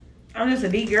I'm just a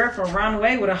D girl from around the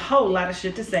way with a whole lot of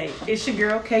shit to say. It's your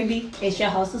girl, KB. It's your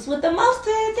hostess with the most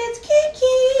heads. It's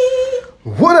Kiki.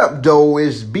 What up, though?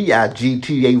 It's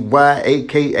BIGTAY,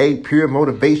 aka Pure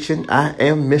Motivation. I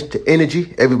am Mr.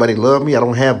 Energy. Everybody love me. I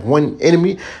don't have one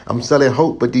enemy. I'm selling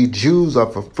hope, but these Jews are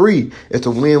for free. It's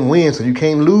a win-win, so you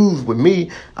can't lose with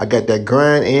me. I got that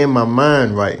grind and my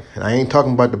mind right. And I ain't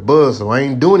talking about the buzz, so I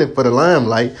ain't doing it for the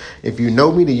limelight. If you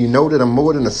know me, then you know that I'm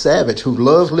more than a savage who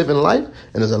loves living life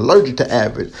and is allergic to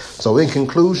average. So in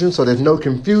conclusion, so there's no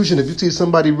confusion, if you see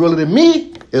somebody realer than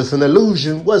me, it's an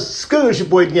illusion. What's good? It's your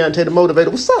boy Deontay the Motivator.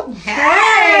 What's up?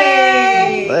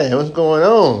 Hey. Man, what's going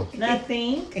on?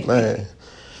 Nothing. Man,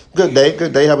 good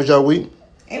day. How was y'all week?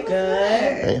 It was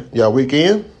Good. Hey, y'all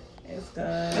weekend? It's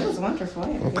good. It was wonderful.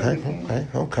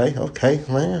 Okay,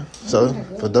 man. So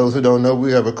for those who don't know,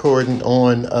 we are recording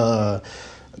on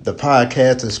the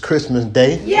podcast. It's Christmas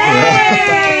Day.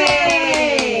 Yay!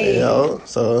 You know,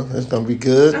 so it's gonna be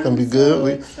good. It's gonna be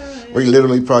good. We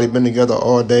literally probably been together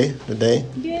all day today.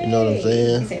 Yay. You know what I'm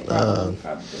saying? He said probably.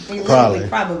 We Probably.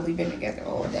 probably been together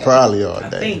all day. Probably all I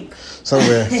day. think.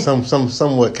 Somewhere,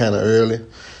 somewhat kind of early.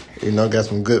 You know, got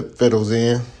some good fiddles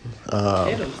in.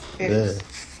 Fiddles. Fiddles. Yeah.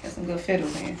 Got some good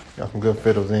fiddles in. Got some good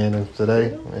fiddles in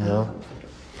today. You know.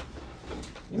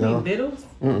 You mean fiddles?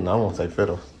 I won't say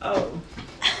fiddles. Oh.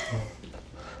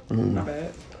 My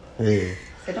bad. Yeah.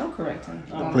 So don't correct him.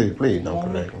 Please don't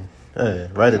correct me. Hey,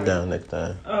 write it down next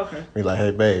time. Oh, okay. Be like,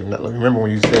 hey, babe. Remember when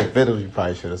you said fiddles? You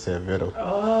probably should have said fiddle.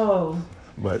 Oh.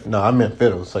 But no, I meant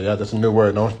fiddles. So y'all, that's a new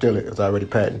word. Don't steal it. It's already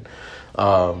patent. You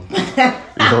know what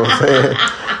I'm saying?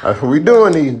 That's what we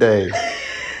doing these days.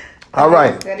 All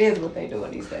right. That is what they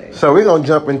doing these days. So we're going to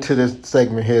jump into this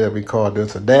segment here that we call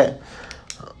This or That.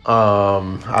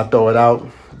 I throw it out,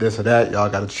 this or that. Y'all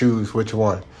got to choose which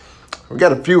one. We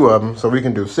got a few of them, so we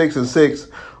can do 6 and 6,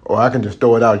 or I can just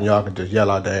throw it out and y'all can just yell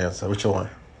out the answer. Which one?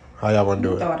 How y'all want to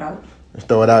do it? Throw it out. Just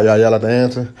throw it out, y'all yell out the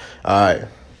answer? All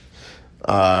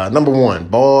right. Number 1,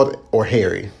 bald or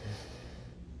hairy?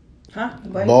 Huh?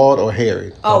 Bald or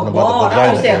hairy? Oh, Talking about bald. the I vagina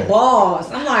thought you said thing.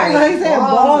 balls. I'm like, He said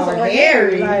balls or or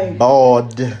hairy. Like,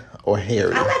 Bald or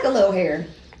hairy? I like a little hair.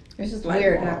 It's just Like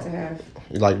weird bald. not to have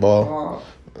You like bald? bald.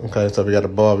 Okay, so we got a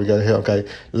bald, we got a hair. Okay.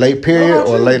 Late period What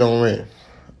about or you? late on rent?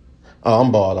 Oh,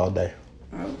 I'm bald all day.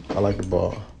 Oh. I like the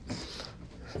bald.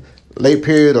 Late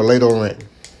period or late on rent?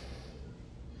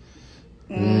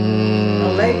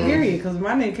 A late period, because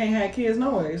my nigga can't have kids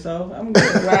no way, so I'm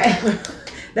good. Right.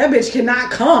 That bitch cannot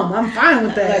come. I'm fine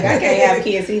with that. Like, I can't have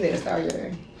kids either,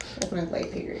 so that's my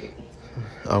late period.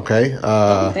 Okay.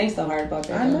 Don't think so hard about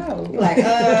that. I though. know. You're like,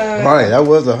 Right, that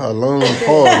was a long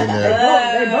pause in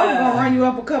there. They both gonna run you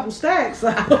up a couple stacks. So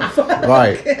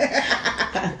Right.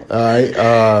 All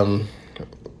right.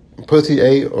 Pussy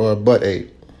ate or butt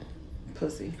ate?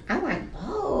 Pussy. I like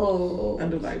both. I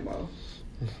do like both.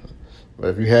 But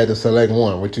if you had to select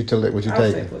one, what you I would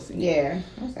say taking? pussy. Yeah,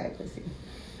 I say pussy.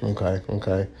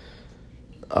 Okay.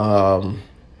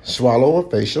 Swallow or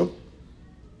facial?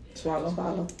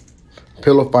 Swallow.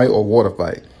 Pillow fight or water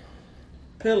fight?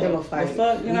 Pillow fight. The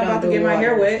fuck? You're We not don't about to do get my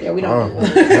hair water. wet. Yeah, we Oh don't. my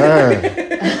god!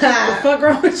 The fuck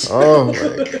wrong with you? Oh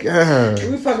my god!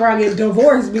 We fuck around and get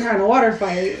divorced behind a water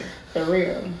fight. For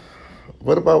real.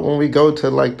 What about when we go to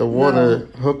like the water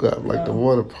hookup, like the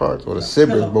water parks or the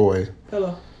Sippers Pillow. boys?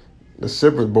 Pillow. The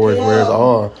Sippers boys where it's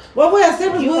all. Well, we have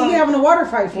siblings. You We'll be gonna- having a water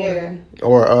fight for Yeah.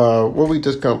 Or what we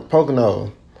just come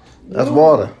Pocono. That's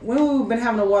water. When we've been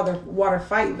having a water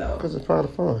fight though. Because it's part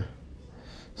of fun.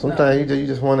 Sometimes you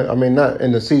just want to, I mean, not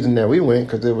in the season that we went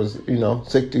because it was,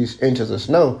 60 inches of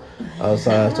snow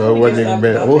outside, so it wasn't even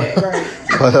been. Right.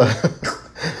 But,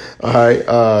 all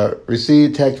right,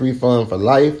 receive tax refund for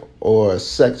life or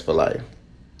sex for life?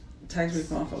 Tax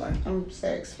refund for life. I'm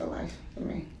sex for life for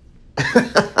me.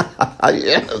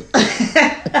 Yes.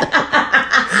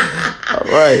 All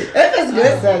right. If it's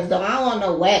good sex, though, I don't want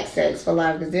no whack sex for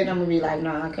life because then I'm going to be like,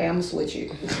 nah, okay, I'm going to switch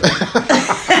it.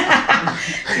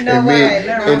 You know And what?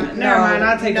 me- Never mind,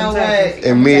 I'll take you know them taxes.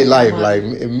 In midlife, like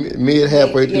mid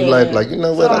halfway through Yeah. life, like, you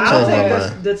know what? So I I'll changed my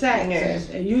take mind. the tax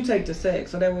and you take the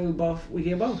sex, so that way we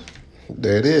get both.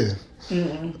 There it is.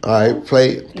 Mm-mm. All right,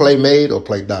 play maid or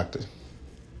play doctor?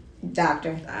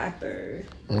 Doctor. Doctor.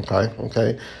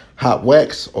 Okay. Hot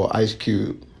wax or ice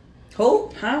cube? Who?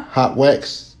 Huh? Hot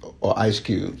wax or ice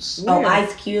cubes? Oh, Where?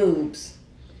 ice cubes.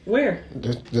 Where?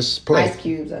 Just play. Ice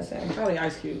cubes, I say. Probably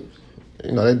ice cubes. They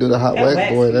do the hot That wax,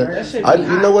 wax boy. hurt. shit I, be you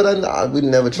hot. know what? We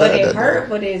never tried But it that. hurt,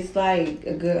 though. but it's like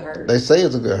a good hurt. They say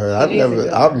it's a good hurt. I've It is a never.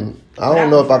 good I don't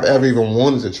know if I've ever even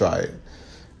wanted to try it,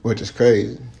 which is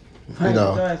crazy. Right,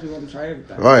 know. so we want to try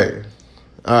everything. Right.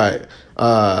 All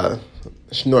right.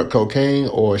 Snort cocaine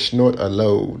or snort a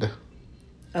load?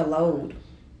 A load.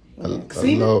 A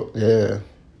load, yeah.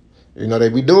 You know, they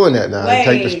be doing that now. They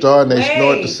take the straw and they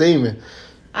snort the semen.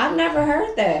 I've never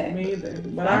heard that. Me either.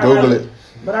 But Google it.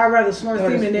 But I'd rather snort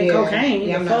semen than cocaine.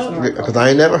 Yeah, I'm not snorting. Because I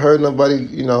ain't never heard nobody,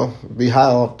 be high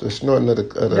off the snorting of the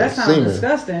that sounds semen.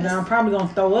 disgusting. Now I'm probably going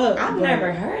to throw up. I've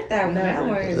never heard that one.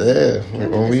 Yeah.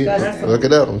 When we look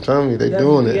it up, I'm telling you, they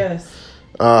doing it. Yes.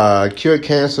 Cure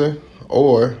cancer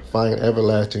or find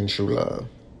everlasting true love.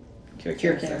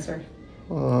 Cure cancer.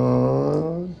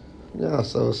 Yeah,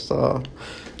 so soft.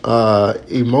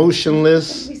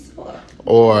 Emotionless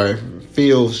or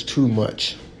feels too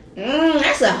much.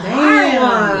 That's a hard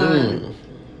one.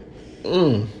 I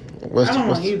don't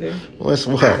know either. What's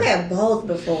what? I've had both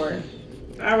before.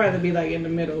 I'd rather be like in the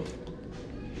middle.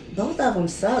 Both of them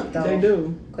suck though. They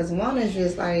do. Because one is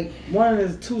just like one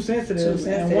is too sensitive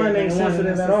and one ain't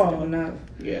sensitive at all. Enough.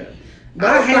 Yeah. But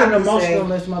I hate an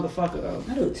emotionalist motherfucker though.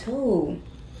 I do too.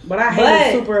 But I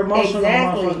hate a super emotional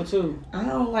motherfucker too. I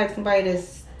don't like somebody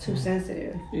that's too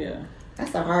sensitive. Yeah.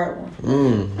 That's a hard one.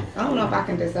 I don't know if I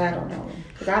can decide on that one.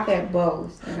 Because I've had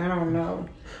both, and I don't know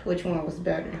which one was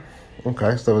better.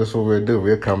 Okay, so this is what we'll do.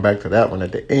 We'll come back to that one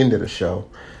at the end of the show.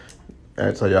 All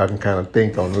right, so y'all can kind of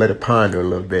think on, let it ponder a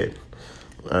little bit.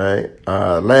 All right,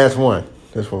 last one.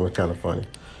 This one was kind of funny.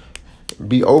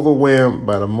 Be overwhelmed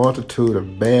by the multitude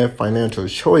of bad financial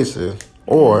choices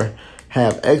or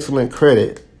have excellent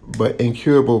credit but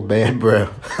incurable bad breath.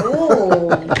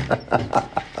 Ooh.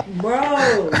 Bro. I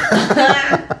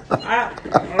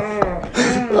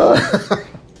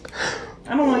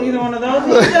don't want either one of those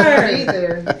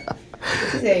either.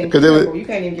 Because you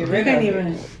can't even get rid of it. You can't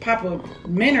even pop a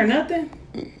mint or nothing.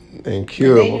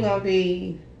 Incurable. Then you're going to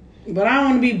be... But I don't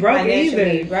want to be broke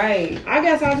either. Right. I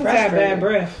guess I'll just have bad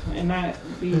breath and not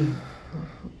be...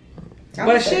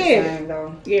 But shit.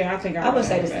 Yeah, I think I would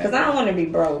say this because I don't want to be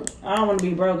broke. I don't want to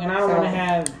be broke, and I don't want to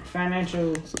have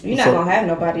financial. You're not gonna have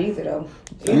nobody either, though.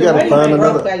 You gotta find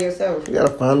another. By yourself. You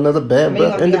gotta find another bad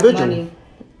breath individual.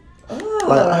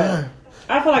 Oh.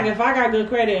 I feel like if I got good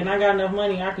credit and I got enough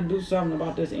money, I could do something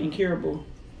about this incurable.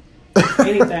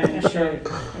 Anything. That's true.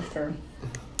 That's true.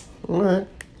 All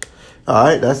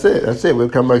right, that's it. We'll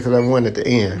come back to that one at the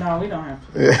end. No, we don't have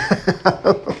to.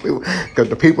 Because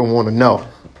the people want to know.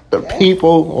 The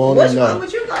people want to know. Which one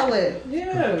would you go with?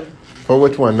 Yeah. For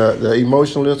which one? The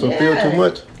emotionalist or feel too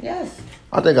much? Yes.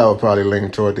 I think I would probably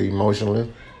lean toward the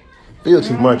emotionalist. Feel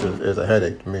too much is a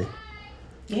headache to me.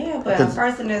 Yeah, but a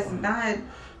person is not.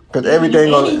 Because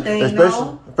everything,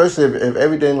 especially if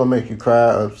everything gonna make you cry,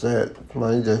 upset,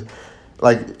 you just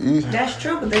That's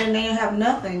true, but then they have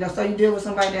nothing. So you deal with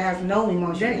somebody that has no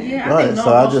emotion. Yeah, right.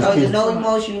 I think there's no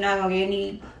emotion. You're not gonna get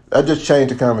any. I just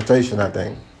changed the conversation. I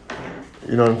think.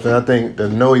 You know what I'm saying? I think the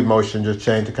no emotion just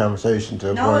changed the conversation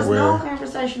to a point where... No, it's no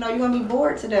conversation. No, you're going to be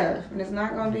bored to death. And it's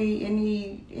not going to be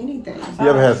anything. You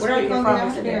ever had... What are you going to do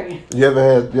after that? You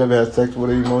ever had sex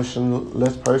with an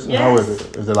emotionless person? Yes. How is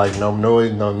it? Is it like no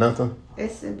noise, no nothing?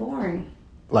 It's boring.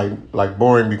 Like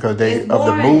boring because they... Of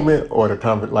the movement or the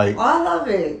conversation? All of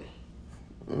it.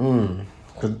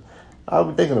 Because I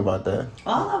was thinking about that.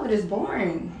 All of it is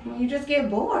boring. You just get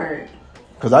bored.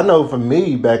 Because I know for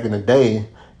me, back in the day...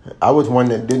 I was one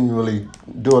that didn't really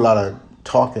do a lot of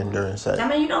talking during sex. I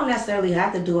mean, you don't necessarily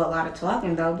have to do a lot of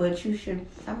talking, though, but you should,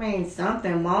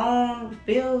 something. Moan,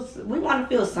 feels, we want to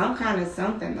feel some kind of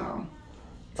something, though.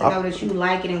 To know that you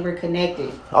like it and we're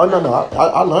connected. Oh, no.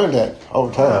 I learned that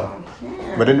over time.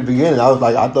 Yeah. But in the beginning, I was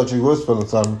like, I thought you was feeling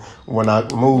something when I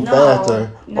moved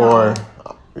faster. Or,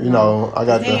 I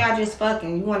got then y'all just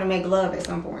fucking. You want to make love at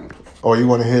some point. Or you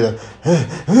want to hear the...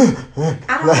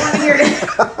 I don't want to hear that.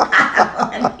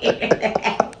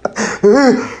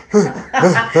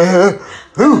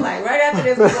 Like right after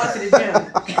this, we go to the gym.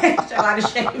 Show how to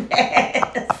shake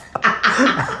ass.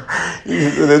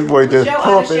 This boy just show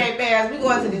pumping. How to shake ass. We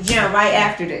going to the gym right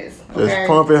after this. Okay? Just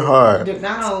pumping hard. Ain't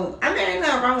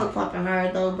nothing wrong with pumping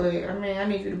hard though. But I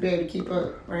need you to be able to keep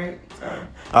up, right? So,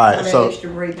 all right. So extra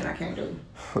breathing I can't do.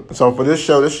 So for this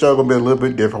show gonna be a little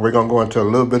bit different. We're gonna go into a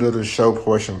little bit of the show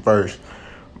portion first,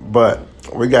 but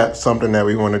we got something that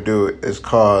we want to do. It's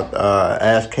called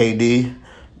Ask KD,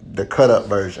 the cut up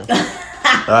version. All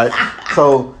right.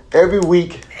 So every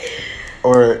week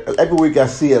I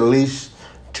see at least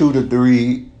 2 to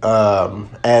 3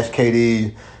 Ask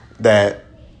KD that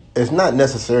it's not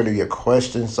necessarily a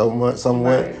question somewhat.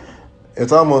 Right.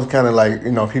 It's almost kind of like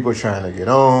people trying to get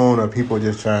on or people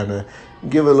just trying to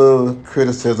give a little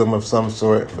criticism of some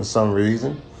sort for some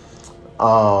reason.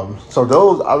 So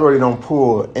those I really don't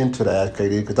pull into the Ask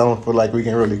KD because I don't feel like we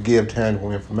can really give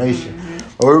tangible information.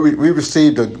 Mm-hmm. Or we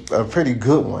received a pretty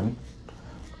good one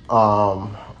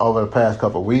over the past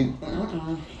couple of weeks.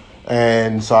 Mm-hmm.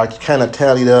 And so I kind of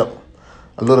tallied up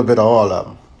a little bit of all of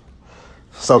them.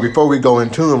 So before we go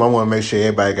into them, I want to make sure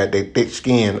everybody got their thick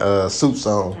skin suits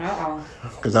on.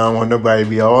 Because I don't want nobody to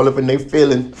be all up in their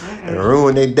feelings and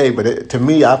ruin their day. But to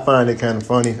me, I find it kind of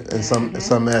funny in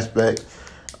some aspect.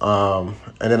 And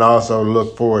then I also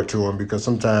look forward to them because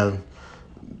sometimes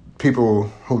people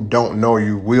who don't know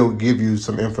you will give you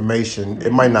some information.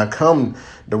 It might not come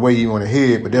the way you want to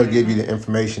hear it, but they'll give you the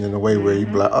information in a way where you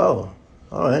be like, oh,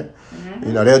 all right.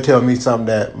 You know, they'll tell me something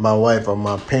that my wife or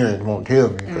my parents won't tell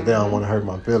me because they don't want to hurt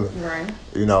my feelings. Right.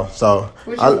 You know, so.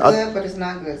 Which is good, but it's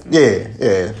not good. Yeah.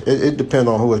 It depends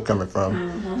on who it's coming from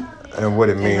and what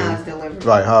it means. How it's delivered.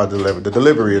 Right, how it's delivered. The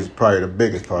delivery is probably the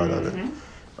biggest part of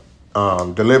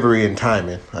it. Delivery and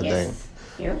timing, I think.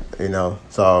 Yep. You know,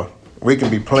 so we can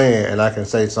be playing and I can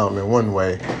say something in one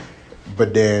way,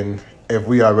 but then if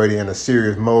we already in a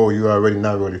serious mode, you already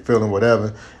not really feeling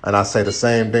whatever, and I say the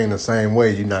same thing the same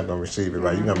way, you're not going to receive it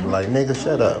right. You're going to be like, nigga,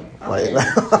 shut up. Okay.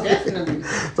 Like, Definitely.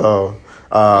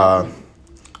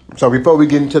 So before we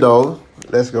get into those,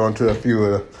 let's go into a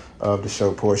few of the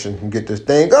show portion and get this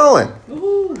thing going.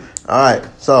 Woo-hoo. All right,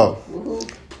 so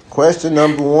question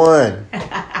number 1.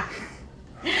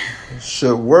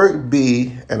 Should work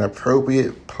be an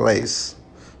appropriate place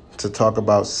to talk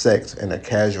about sex in a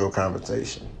casual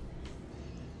conversation?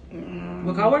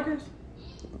 With coworkers?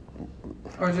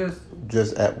 Or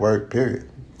Just at work, period.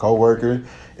 Co-worker,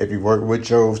 if you work with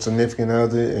your significant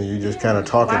other and you just kind of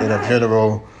talking in a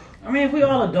general... I mean, if we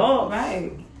all adults,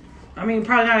 right? I mean,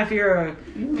 probably not if you're a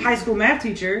high school math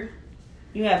teacher.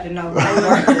 You have to know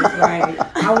co-workers, right?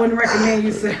 I wouldn't recommend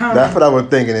you sit down. That's what I was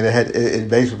thinking, and it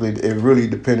basically really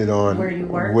depended on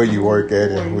where you work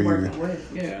at and who you.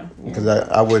 Yeah. Because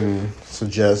I wouldn't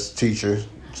suggest teachers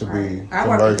to be I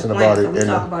work with conversing about it. So we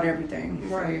talk about everything.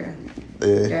 Right. So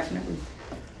yeah.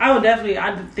 Definitely.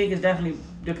 I think it's definitely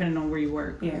depending on where you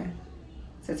work. Yeah.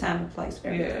 It's a time and place for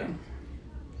everything.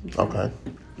 Yeah. Okay.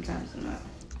 Sometimes it's not.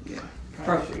 Yeah.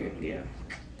 Appropriate. Yeah.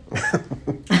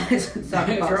 If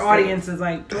your audience is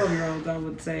like 12-year-olds, I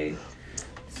would say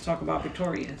let's talk about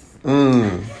Victorious.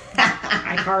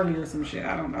 iCarly or some shit.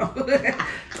 I don't know.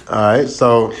 All right.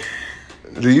 So,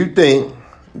 do you think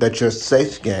that your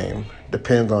sex game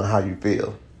depends on how you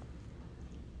feel?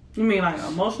 You mean like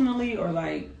emotionally or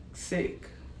like sick?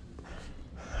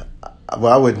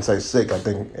 Well, I wouldn't say sick. I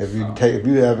think if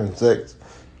you having sex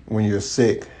when you're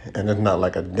sick and it's not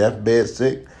like a deathbed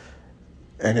sick,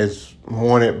 and it's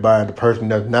wanted by the person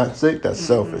that's not sick, that's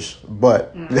selfish.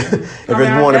 But if it's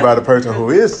wanted by the person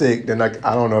who is sick, then I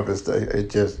don't know if it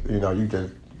just, you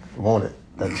just want it.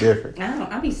 That's different.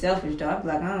 I be selfish though. I be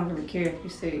like, I don't really care if you're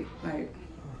sick. Like,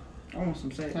 I want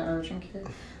some sex. Urgent care.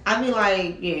 I be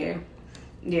like, yeah,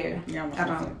 I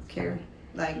don't care.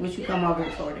 Like, what you come over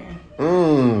here for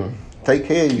then? Take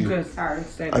care of you.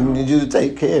 I need you to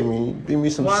take care of me. Give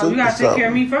me some soup. You gotta take care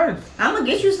of me first. I'm gonna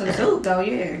get you some soup though,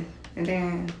 yeah. And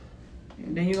then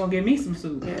you're going to give me some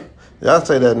soup. Yeah. Y'all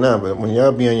say that now, but when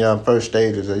y'all be in y'all first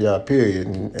stages of y'all period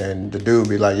and the dude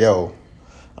be like, yo,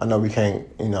 I know we can't,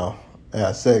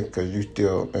 have sex because you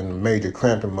still in major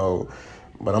cramping mode,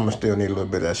 but I'm going to still need a little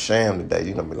bit of sham today.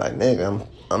 You're going to be like, nigga,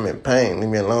 I'm in pain. Leave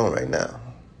me alone right now.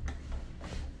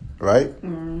 Right?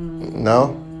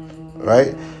 No?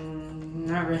 Right?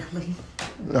 Not really.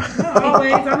 Not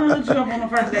always. I don't let you up on the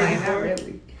first date. Not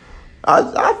really.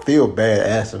 I feel bad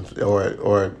asking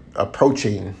or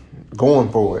approaching,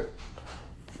 going for it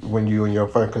when you and your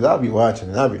first, because I'll be watching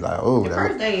and I'll be like, oh, that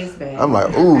first day is bad. I'm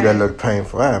like, ooh, that looks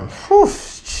painful.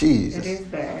 Jesus. It is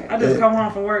bad. I just come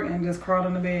home from work and just crawl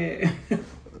in the bed.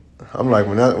 I'm like,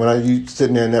 when you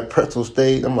sitting there in that pretzel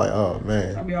state, I'm like, oh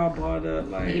man. I be all balled up,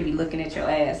 like you be looking at your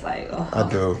ass like, oh, I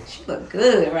do. She look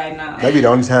good right now. That be the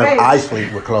only time I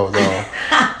sleep with clothes on.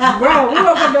 Bro, we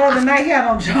woke up the other night, he had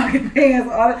on jogging pants.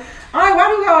 Alright, why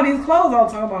do we got all these clothes on?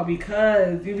 Talking about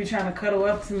because you be trying to cuddle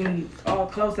up to me all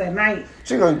close at night.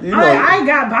 She gonna, I ain't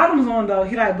got bottoms on though.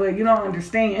 He like, but you don't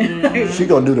understand. She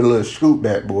gonna do the little scoop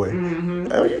back boy.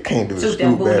 Oh, you can't do the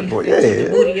scoop back boy.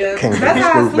 Yeah, can't do the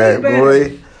scoop back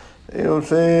boy. You know what I'm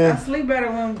saying? I sleep better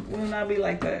when I be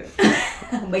like that.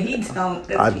 But he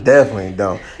don't. I definitely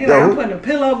don't. He like, I'm putting a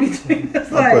pillow between us.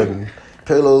 I'm putting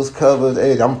pillows, covers,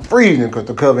 eggs. I'm freezing because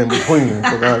the cover in between them.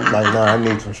 Because I'm like, I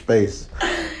need some space.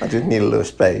 I just need a little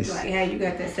space. Like, yeah, you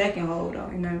got that second hold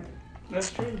though, That's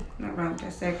true. Nothing wrong with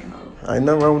that second hold. Ain't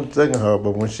nothing wrong with the second hold,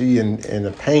 but when she in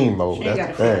the pain mode,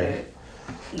 that's the thing.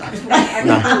 No,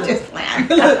 I'm just playing. I'm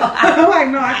like,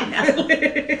 no, I can feel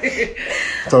it.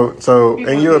 So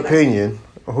in your opinion,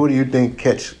 who do you think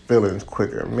catch feelings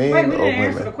quicker, men Wait, we or didn't women?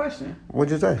 answer the question.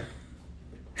 What'd you say?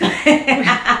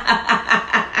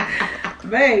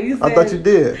 Babe, you said I thought you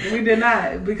did. We did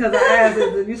not, because I asked,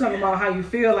 you talking about how you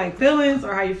feel like feelings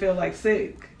or how you feel like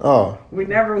sick? Oh. We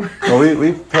never. Well, we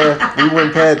went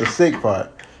past the sick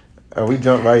part, and we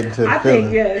jumped right into the I feeling.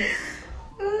 think yes.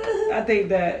 I think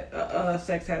that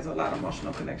sex has a lot of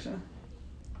emotional connection.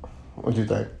 What do you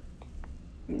think?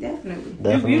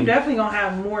 Definitely. You definitely gonna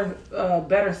have more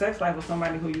better sex life with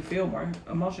somebody who you feel more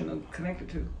emotionally connected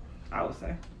to. I would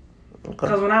say. Okay.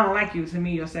 Because when I don't like you, to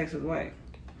me your sex is whack.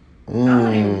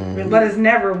 Mm. But it's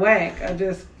never whack. I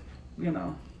just, be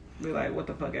like, what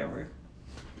the fuck ever.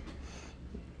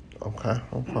 Okay.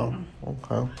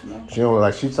 She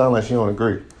sounds like she don't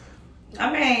agree. I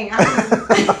mean,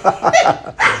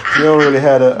 She don't really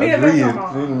have to Be a agree.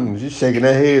 victim. She's shaking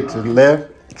her head to the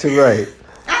left, to right.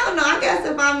 I don't know. I guess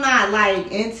if I'm not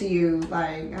like into you,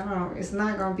 like it's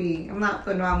not gonna be. I'm not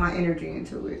putting all my energy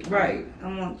into it. Right. I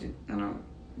don't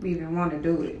even want to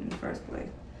do it in the first place.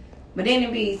 But then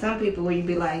it'd be some people where you'd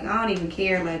be like, I don't even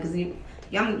care, like, cause you're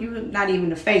not even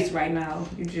the face right now.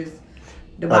 You're just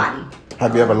the body.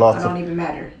 Have you ever lost? It don't even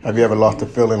matter. Have you ever lost the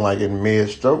feeling like in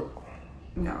mid-stroke?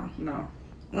 No.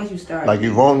 Once you start, Like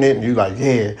you want it and you like,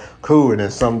 yeah, cool, and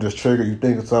then something just trigger. You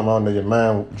think of something under your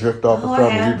mind, drift off or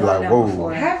something, and you be like, whoa,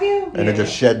 Have you? and it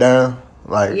just shut down.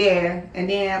 Like yeah, and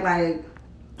then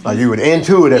like you were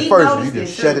into it at he first, and you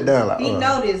noticed just it, shut too. it down. Like He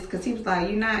noticed because he was like,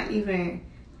 "You're not even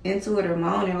into it or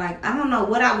moaning." Like I don't know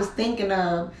what I was thinking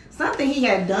of. Something he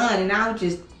had done, and I was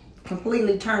just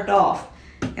completely turned off.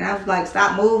 And I was like,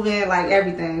 "Stop moving!" Like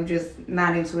everything, just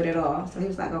not into it at all. So he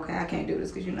was like, "Okay, I can't do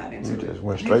this because you're not into you it." just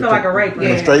went You straight. feel like a raper.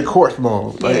 Went straight corpse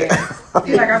mode. Like, Yeah. I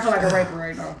feel like a raper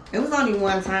right now. It was only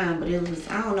one time, but it was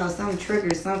I don't know, some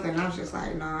triggered something. I was just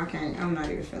like, "No, I can't. I'm not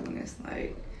even feeling this."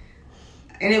 Like.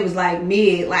 And it was like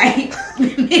midway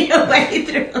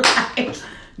through, like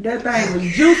That thing was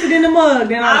juicing in the mug.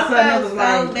 Then all of a sudden it felt was so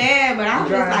like bad, but I was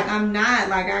dry. just like, I'm not,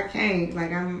 like I can't,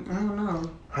 like I don't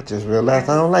know. I just realized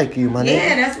I don't like you, my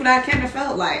Yeah, nigga. that's what I kind of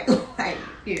felt like. Like,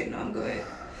 yeah, no, I'm good.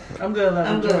 I'm good, love.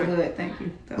 I'm Enjoy. good. Thank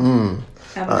you. So,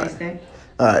 have a nice day.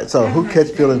 All right, so who catch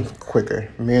feelings quicker,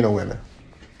 men or women,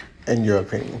 in your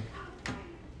opinion?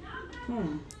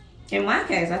 In my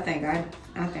case, I think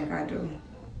I do.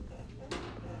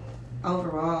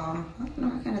 Overall, I don't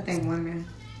know. I kind of think women.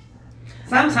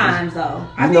 Sometimes though,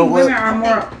 I You know think what? women are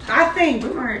more. I think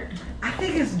women. I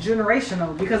think it's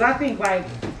generational because I think like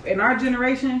in our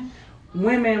generation,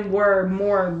 women were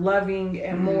more loving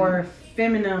and more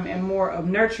feminine and more of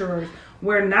nurturers.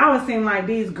 Where now it seems like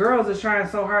these girls are trying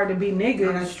so hard to be niggas.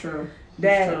 No, that's true.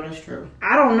 That That's true.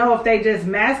 I don't know if they just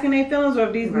masking their feelings or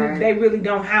if these Right. they really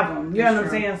don't have them. You know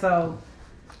That's what I'm saying? So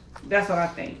that's what I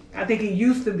think. I think it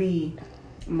used to be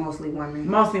Mostly women.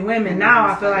 mostly women. Now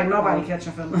I feel like nobody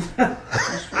catching feelings.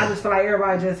 I just feel like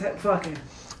everybody just fucking.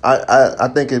 I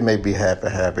think it may be half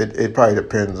and half. It probably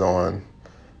depends on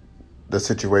the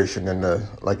situation and the,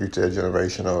 like you said,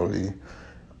 generationally.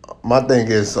 My thing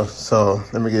is, so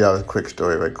let me give y'all a quick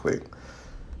story right quick.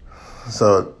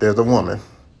 So there's a woman,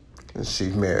 and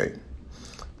she's married.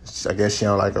 I guess she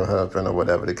don't like her husband or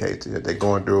whatever the case is. They're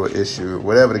going through an issue,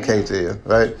 whatever the case is,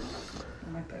 right?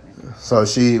 So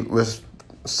she was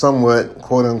somewhat,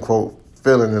 quote unquote,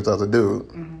 feeling this other dude.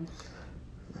 Mm-hmm.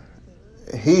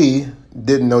 He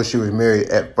didn't know she was married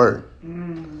at first.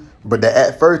 Mm. But the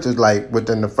at first is like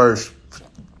within the first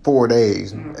 4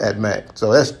 days at max.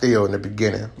 So that's still in the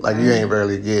beginning. Like you ain't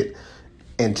really get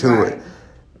into it.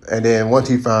 And then once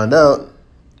he found out,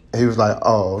 he was like,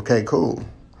 oh, okay, cool.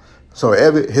 So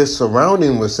his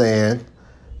surrounding was saying,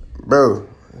 bro,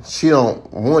 she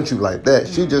don't want you like that.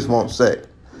 She just wants sex.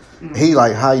 He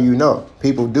like, how you know?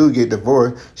 People do get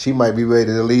divorced. She might be ready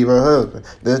to leave her husband.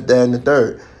 This, that, and the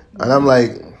third. And I'm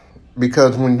like,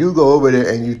 because when you go over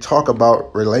there and you talk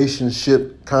about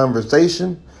relationship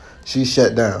conversation, she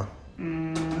shut down.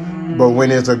 But when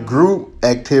it's a group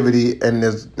activity and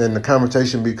the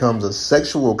conversation becomes a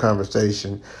sexual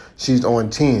conversation, she's on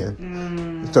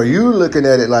 10. So you looking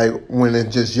at it like when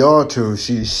it's just y'all two,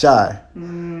 she's shy.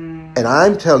 And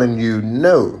I'm telling you,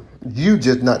 no. You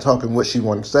just not talking what she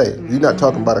want to say. You're not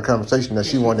talking about a conversation that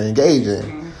she want to engage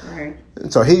in. Right.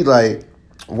 So he like,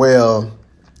 well,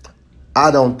 I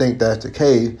don't think that's the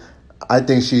case. I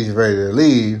think she's ready to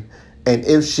leave. And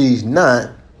if she's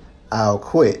not, I'll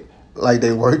quit. Like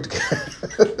they work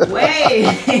together.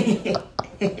 Wait.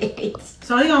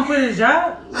 So he gonna quit his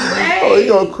job? Oh, he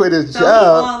gonna quit his So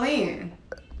job he all in.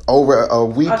 over a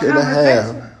week and a half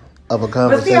conversation. of a But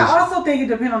conversation. see, I also think it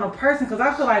depends on the person because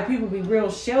I feel like people be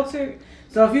real sheltered.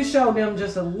 So if you show them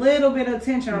just a little bit of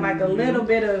attention or like a little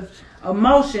bit of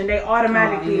emotion, they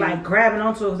automatically like grabbing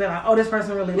onto it because they're like, oh, this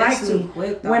person really likes me.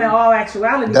 Quick, when in all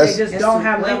actuality, they just don't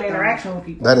have enough interaction with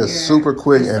people. That is super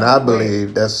quick, and I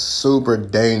believe that's super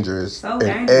dangerous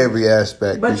in every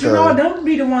aspect. But you know, don't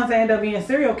be the ones that end up being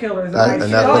serial killers. And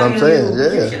that's what I'm saying.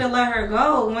 You should have let her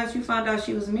go once you found out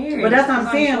she was married. But that's what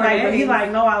I'm saying. Like, but he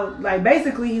like, no,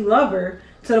 basically he loved her.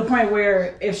 To the point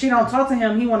where if she don't talk to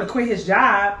him, he want to quit his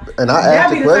job. And I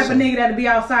asked the question. That'd be the type of nigga that'd be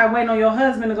outside waiting on your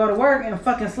husband to go to work and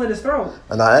fucking slit his throat.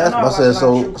 And I asked him,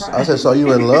 I said, so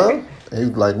you in love? And he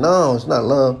was like, no, it's not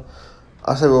love.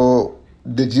 I said, well,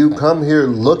 did you come here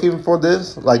looking for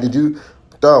this? Like, did you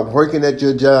start working at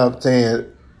your job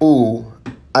saying, ooh,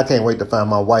 I can't wait to find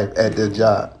my wife at this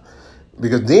job?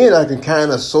 Because then I can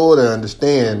kind of sort of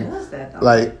understand.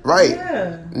 Like, right.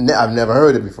 Yeah. I've never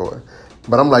heard it before.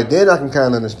 But I'm like, then I can kind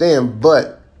of understand.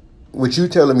 But with you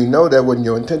telling me, no, that wasn't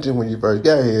your intention when you first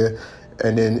got here.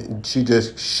 And then she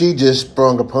just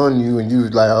sprung upon you and you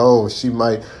was like, oh, she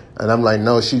might. And I'm like,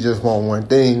 no, she just want one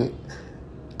thing.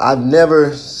 I've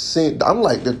never seen, I'm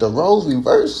like, did the roles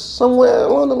reverse somewhere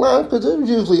along the line? Because it was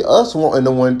usually us wanting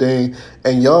the one thing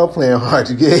and y'all playing hard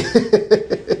to get.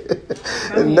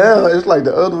 And now it's like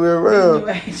the other way around.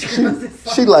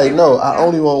 She like, no, I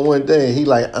only want one thing. He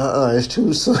like, it's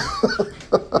too soon.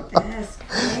 That's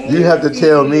crazy. You have to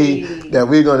tell me that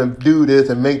we're going to do this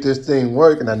and make this thing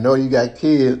work. And I know you got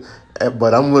kids,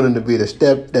 but I'm willing to be the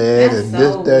stepdad and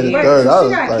this, that, and third. So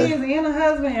she got kids and a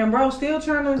husband, and bro still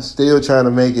trying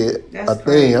to make it a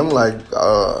thing. I'm like,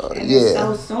 it's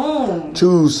so soon.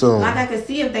 Too soon. Like I could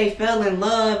see if they fell in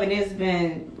love and it's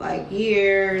been like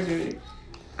years or...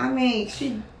 I mean,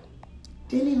 she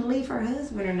didn't even leave her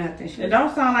husband or nothing. It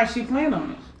don't sound like she planned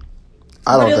on it.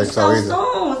 I don't think so either.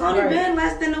 Soon. It's only been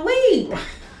less than a week.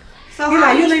 So he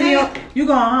like, you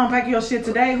going home, pack your shit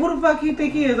today? Who the fuck he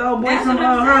think he is? Old boy from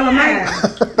Harlem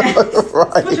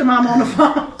Right. Put your mom on the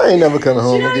phone. I ain't never coming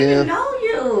home again. She don't even know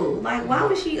you. Like, why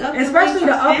was she up? Especially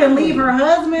to up and leave her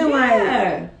husband.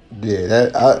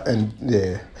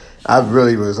 I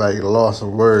really was like lost of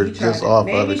words just off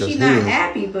of it. Maybe she's not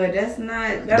happy, but that's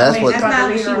not what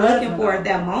she's looking for at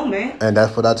that moment. And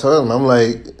that's what I told him. I'm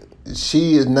like,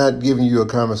 she is not giving you a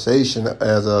conversation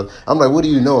I'm like, what do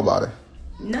you know about her?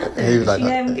 Nothing. And he was like, she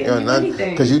haven't given me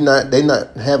anything. Because they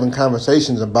not having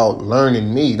conversations about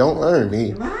learning me. Don't learn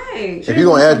me. Right. If you're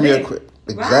gonna ask me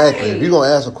Exactly. Right. If you're going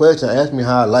to ask a question, ask me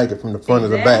how I like it from the front to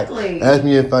the back. Ask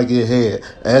me if I get head.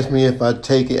 Ask me if I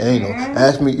take it anal. Yeah.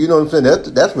 Ask me, you know what I'm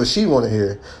saying? That's what she want to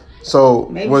hear. So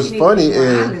what's funny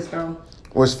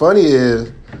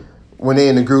is when they're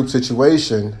in a group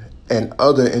situation and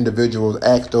other individuals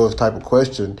ask those type of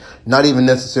questions, not even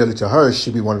necessarily to her,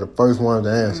 she'd be one of the first ones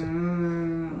to answer.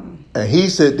 And he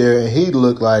sit there and he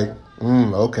look like,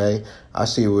 okay, I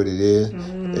see what it is.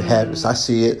 It happens. I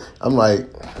see it. I'm like,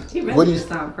 he really just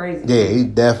sound crazy. Yeah, he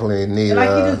definitely needs. Like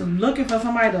he just looking for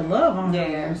somebody to love on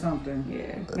him or something.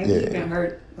 Yeah, maybe he's been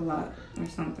hurt a lot or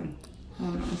something.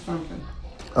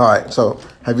 All right. So,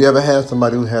 have you ever had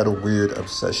somebody who had a weird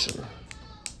obsession?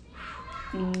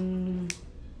 I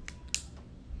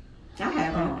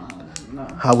haven't. No.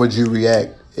 How would you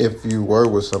react if you were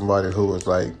with somebody who was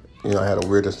like, had a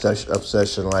weird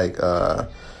obsession like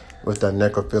with that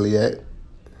necrophiliac?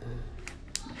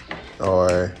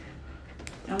 Or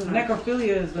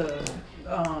necrophilia is the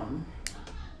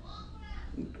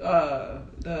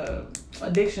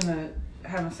addiction to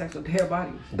having sex with dead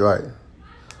bodies. Right.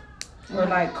 Or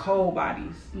like cold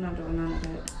bodies. No, none of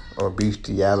that. Or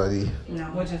bestiality. No.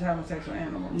 Which is having sex with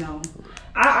animals. No.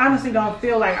 I honestly don't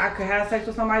feel like I could have sex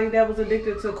with somebody that was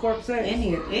addicted to corpse sex.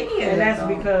 Any of and that's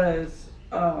because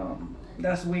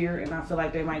that's weird, and I feel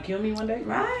like they might kill me one day.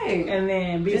 Right. And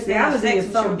then bestiality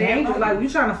is so dangerous. Like, you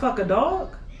trying to fuck a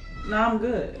dog? No, I'm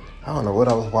good. I don't know what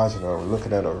I was watching or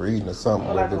looking at or reading or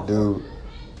something. Where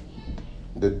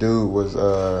the dude was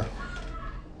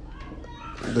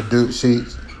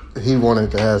he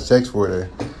wanted to have sex with her,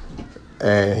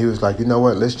 and he was like, you know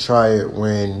what? Let's try it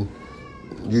when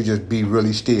you just be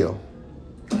really still.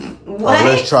 Or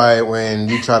let's try it when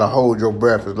you try to hold your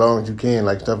breath as long as you can,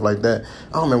 like stuff like that.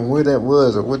 I don't remember where that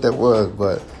was or what that was,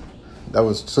 but that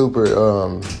was super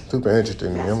interesting to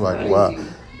me. I'm like, crazy. Wow.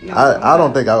 No, I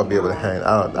don't think I would be able to hang.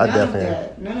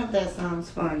 None of that sounds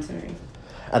fun to me.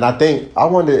 And I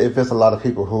wonder if it's a lot of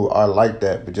people who are like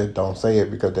that, but just don't say it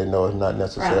because they know it's not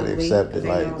necessarily accepted. They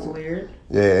know it's weird.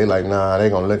 Yeah, they like, nah, they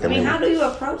gonna look at me. I mean, how do you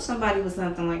approach somebody with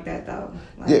something like that though?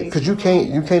 Because you can't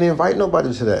invite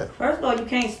nobody to that. First of all, you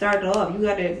can't start it off. You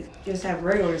gotta just have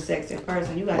regular sex at first,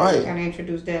 and you gotta kind of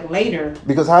introduce that later.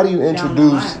 Because how do you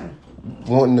introduce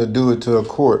wanting to do it to a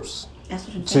corpse? That's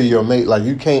what I'm to your mate? Like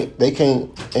they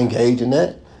can't engage in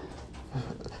that.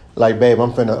 like, babe,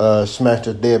 I'm finna smash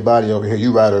this dead body over here.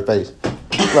 You ride her face.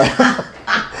 Like,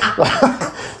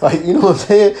 like, you know what I'm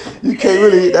saying? You can't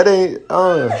really. That ain't.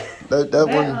 That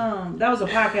one. That was a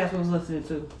podcast I was listening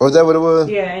to. Was that what it was?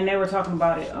 Yeah, and they were talking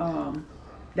about it.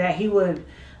 That he would,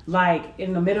 like,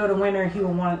 in the middle of the winter, he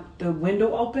would want the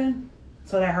window open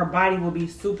so that her body would be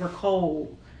super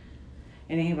cold.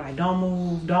 And then he was like, don't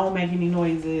move, don't make any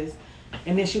noises.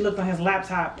 And then she looked on his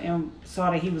laptop and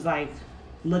saw that he was like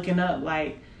looking up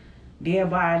like dead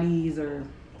bodies or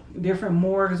different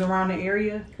morgues around the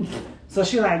area. So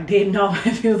she like didn't know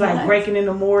if he was like breaking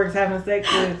into morgues, having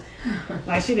sex with.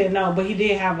 Like she didn't know, but he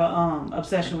did have a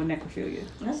obsession with necrophilia.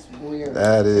 That's weird.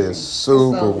 That is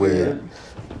super so weird.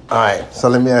 All right, so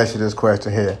let me ask you this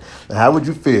question here. Now, how would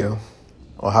you feel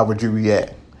or how would you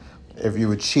react if you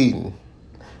were cheating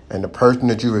and the person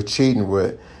that you were cheating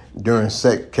with during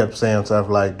sex kept saying stuff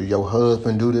like, do your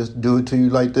husband do it to you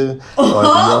like this? Or do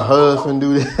your husband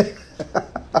do this?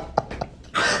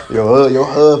 your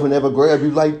husband ever grab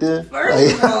you like this?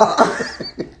 First of all,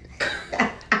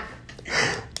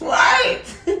 what?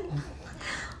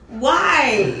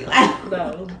 Why? Like,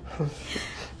 No.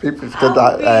 People,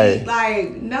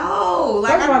 like, no.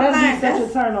 Like, First of all, I'm that'd be not, such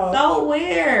a turn off. so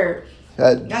weird.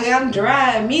 Like, I'm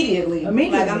dry immediately.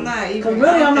 Like, I'm not even. Because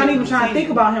really, I'm not even trying to think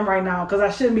about him right now because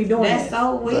I shouldn't be doing That's it.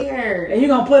 so weird. And you're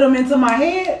going to put him into my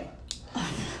head?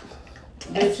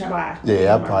 Bitch, bye.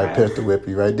 Yeah, I'd probably pistol whip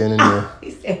you right then and there.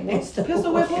 He said,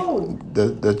 Pistol whip who?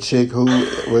 The chick who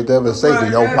whatever say,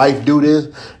 do your wife do this?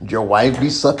 Do your wife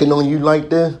be sucking on you like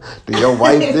this? Do your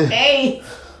wife this? Hey.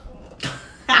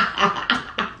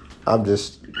 I'm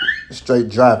just straight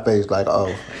dry face like,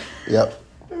 oh, yep.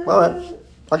 All right.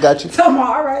 I got you.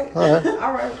 All right. All right.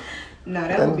 All right. No,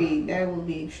 that would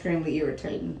be extremely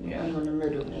irritating. Yeah, you in the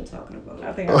middle when they talking about I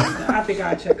it. think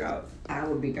I'll check out. I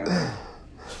would be gone.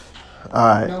 All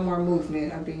right. No more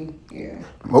movement. I'd be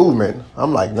Movement.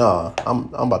 I'm like, nah.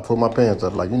 I'm about to pull my pants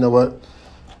up. Like, you know what?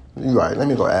 You right. Let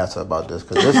me go ask her about this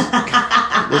because this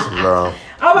is wrong.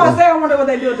 I'm about to say I wonder what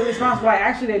they do with the response. Like,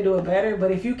 actually, they do it better.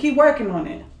 But if you keep working on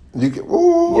it, You can,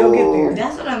 ooh. you'll get there.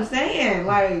 That's what I'm saying.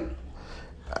 Like,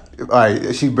 All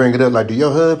right, she bring it up like, do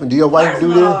your husband, do your wife do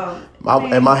this?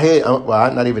 In my head,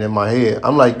 well, not even in my head.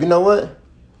 I'm like, you know what?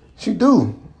 She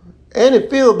do, and it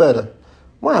feel better.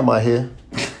 Why am I here?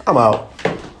 I'm out.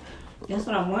 that's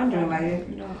what I'm wondering. Like,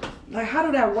 Like, how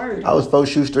do that work? I was 4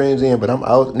 shoestrings in, but I'm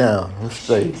out now. I'm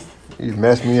straight. You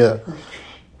messed me up.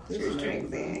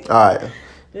 strings in. All right.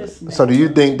 This So do you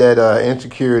think that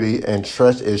insecurity and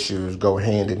trust issues go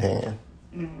hand in hand?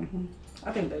 Mm-hmm.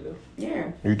 I think they do.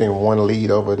 Yeah. Do you think one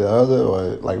lead over the other, or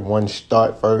like one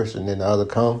start first and then the other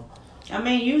come? I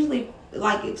mean, usually,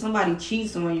 like, if somebody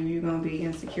cheats on you, you're gonna be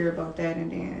insecure about that,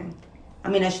 and then, I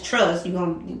mean, that's trust.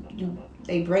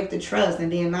 They break the trust,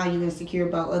 and then now you're insecure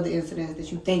about other incidents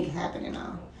that you think happened and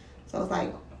all. So it's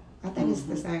like, I think it's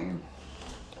the same.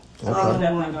 So I'll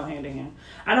definitely go hand in hand.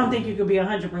 I don't think you could be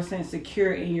 100%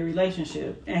 secure in your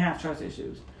relationship and have trust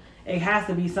issues. It has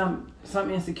to be some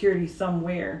insecurity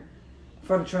somewhere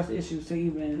for the trust issues to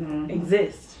even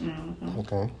exist. Mm-hmm.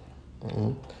 Okay.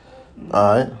 Mm-hmm.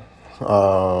 All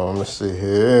right. Let's see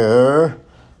here.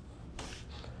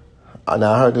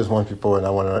 Now I heard this once before, and I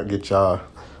want to get y'all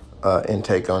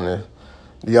intake on this.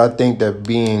 Do y'all think that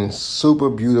being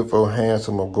super beautiful,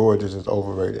 handsome, or gorgeous is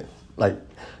overrated? Like,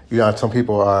 you know, some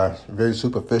people are very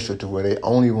superficial to where they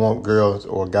only want girls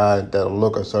or guys that'll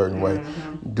look a certain way.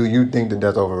 Do you think that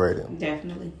that's overrated?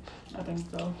 Definitely. I think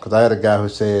so. Because I had a guy who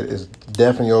said it's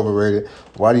definitely overrated.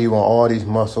 Why do you want all these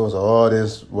muscles or all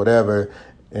this whatever,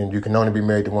 and you can only be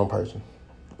married to one person?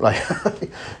 Like,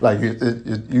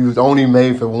 you was only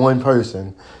made for one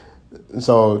person.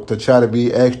 So to try to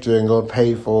be extra and go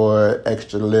pay for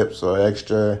extra lips or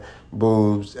extra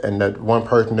boobs, and that one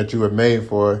person that you were made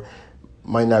for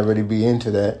might not really be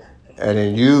into that, and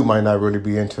then you might not really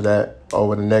be into that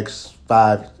over the next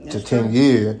 5 to 10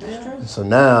 years. So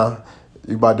now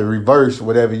you about to reverse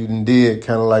whatever you did,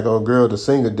 kind of like old girl, the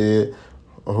singer did,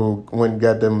 who went and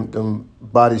got them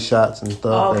body shots and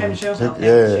stuff. Oh, Kim Chiu.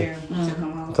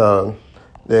 So,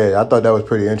 yeah, I thought that was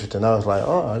pretty interesting. I was like,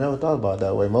 oh, I never thought about it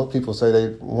that way. Most people say they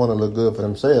want to look good for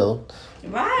themselves.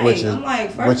 Right. Which is, I'm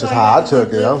like, which is how I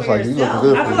took it. I was like, you looking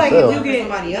good for yourself.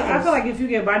 I feel like if you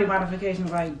get body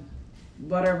modifications like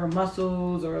whatever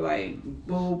muscles or like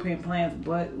boob, implants,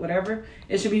 butt, whatever,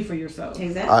 it should be for yourself.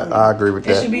 Exactly. I agree with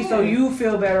that. It should be so you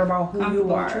feel better about who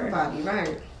you are. Your body,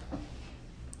 right?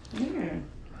 Yeah.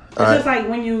 It's just like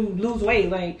when you lose weight,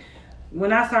 like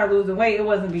when I started losing weight, it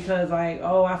wasn't because like,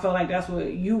 oh, I felt like that's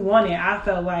what you wanted. I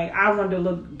felt like I wanted to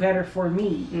look better for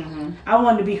me. I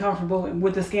wanted to be comfortable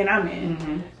with the skin I'm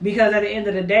in. Because at the end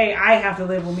of the day, I have to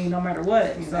live with me no matter what.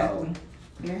 Exactly.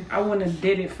 So I wouldn't have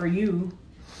did it for you.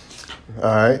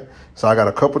 All right. So I got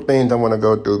a couple things I want to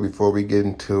go through before we get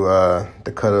into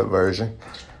the cut up version.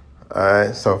 All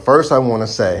right. So first I want to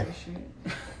say,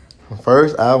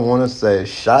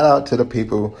 shout out to the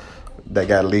people that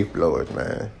got leaf blowers,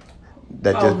 man.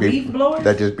 That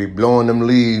just be blowing them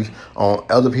leaves on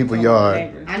other people's yard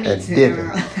and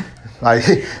dipping. like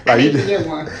you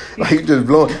just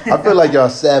blowing. I feel like y'all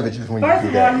savages when First you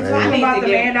do that, man. Talking about the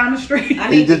man down the street.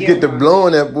 You just get to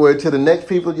blowing that boy to the next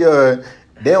people's yard.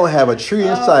 They don't have a tree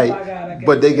in sight,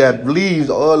 but they got leaves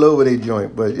all over their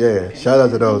joint. But yeah, shout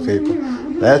out to those people.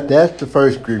 That's the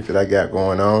first grief that I got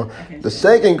going on. The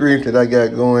second grief that I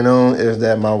got going on is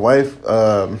that my wife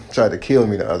tried to kill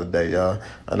me the other day, y'all.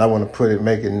 And I want to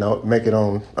make it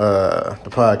on the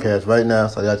podcast right now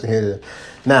so y'all can hear it.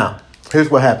 Now,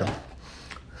 here's what happened.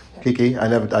 Kiki, I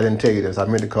didn't tell you this. I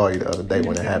meant to call you the other day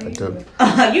when it happened too.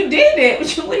 You did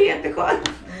it. What do you have to call?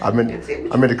 I meant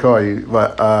to call you,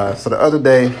 but so the other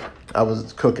day I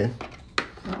was cooking,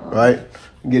 right?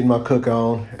 Getting my cook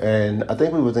on, and I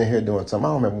think we was in here doing something. I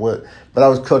don't remember what, but I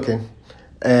was cooking,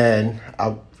 and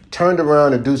I turned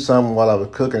around to do something while I was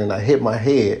cooking, and I hit my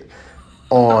head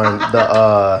on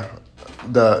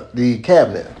the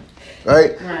cabinet,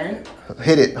 right? Right.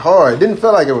 Hit it hard. Didn't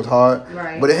feel like it was hard,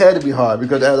 right, but it had to be hard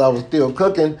because as I was still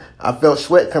cooking, I felt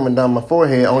sweat coming down my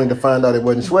forehead, only to find out it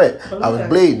wasn't sweat. I was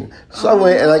bleeding. So I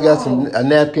went and I got a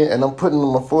napkin and I'm putting it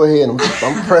on my forehead and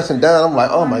I'm pressing down. I'm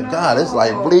like, oh my God, it's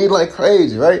like bleeding like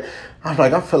crazy, right? I'm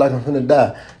like, I feel like I'm gonna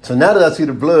die. So now that I see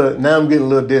the blood, now I'm getting a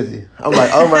little dizzy. I'm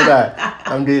like, oh my God,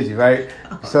 I'm dizzy, right?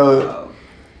 So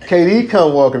KD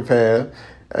come walking past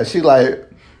and she like,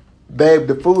 babe,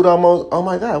 the food almost, oh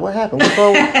my God, what happened? What's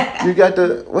wrong? You got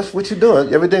what you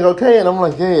doing? Everything okay? And I'm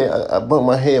like, yeah, I bumped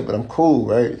my head, but I'm cool,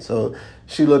 right? So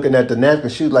she looking at the napkin,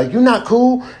 she's like, you not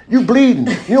cool? You bleeding.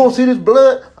 You don't see this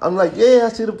blood? I'm like, yeah, I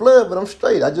see the blood, but I'm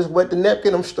straight. I just wet the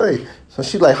napkin, I'm straight. So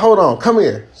she's like, hold on, come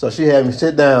here. So she had me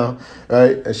sit down,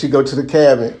 right? And she go to the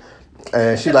cabinet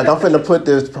and she's like, I'm finna put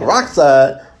this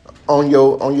peroxide on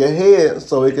your head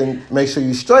so it can make sure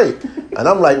you're straight. And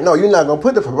I'm like, no, you're not going to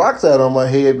put the peroxide on my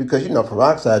head because,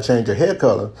 peroxide change your hair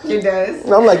color. It does.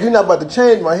 And I'm like, you're not about to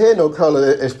change my hair no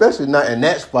color, especially not in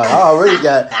that spot. I already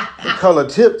got the color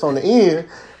tips on the end.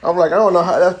 I'm like, I don't know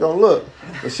how that's going to look.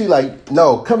 But she like,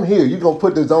 no, come here. You're going to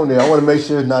put this on there. I want to make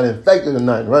sure it's not infected or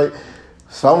nothing, right?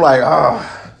 So I'm like,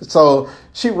 So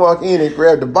she walked in and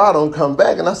grabbed the bottle and come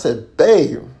back. And I said,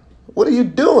 babe, what are you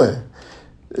doing?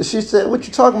 She said, what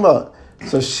you talking about?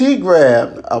 So she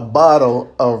grabbed a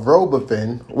bottle of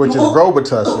Robitussin, which is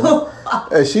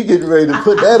Robitussin, and she getting ready to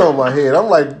put that on my head. I'm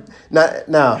like,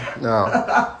 now.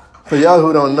 For y'all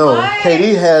who don't know,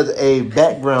 Katie has a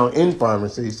background in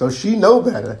pharmacy, so she know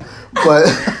better. But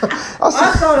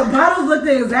I saw the bottles look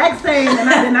the exact same, and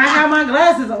I did not have my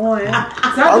glasses on,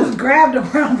 so I just grabbed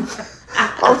them around.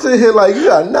 I'm sitting here like,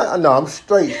 I'm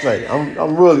straight.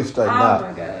 I'm really straight now. Oh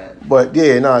my God. But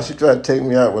yeah, she tried to take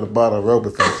me out with a bottle of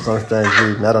Robitussin for some strange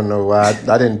reason. I don't know why.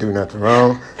 I didn't do nothing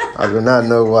wrong. I do not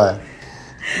know why.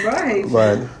 Right.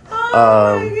 But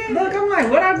look, I'm like,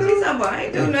 what I do? I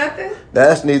ain't do nothing.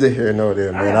 That's neither here nor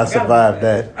there, man. I survived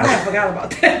that. I forgot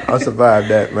about that. I survived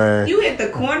that, man. You hit the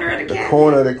corner of the cabinet. The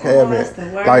corner of the cabinet.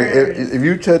 Like if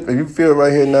you feel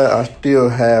right here now, I still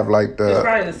have like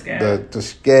the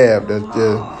scab that's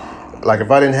just like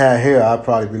if I didn't have hair, I'd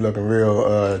probably be looking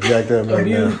real jacked up right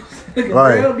now.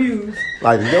 Right. Real abused.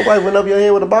 Like, did your wife went up your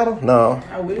head with a bottle? No.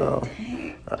 I will.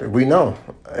 No. We know.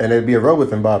 And it'd be a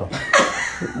Robitussin bottle.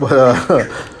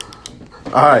 But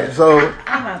all right, so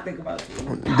I'm not thinking about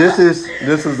you. This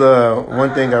is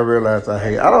one thing I realized I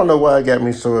hate. I don't know why it got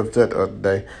me so upset the other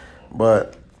day,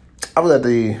 but I was at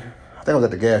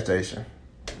the gas station,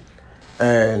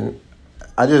 and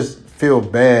I just feel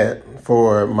bad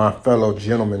for my fellow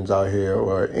gentlemen out here,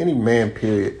 or any man,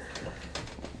 period.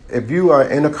 If you are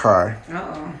in a car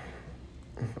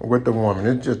with the woman,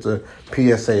 it's just a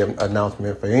PSA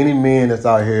announcement for any men that's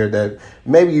out here that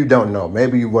maybe you don't know.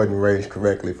 Maybe you wasn't raised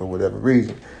correctly for whatever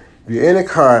reason. If you're in a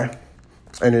car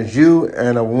and it's you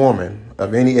and a woman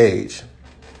of any age,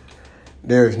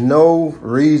 there's no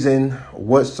reason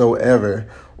whatsoever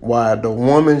why the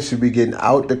woman should be getting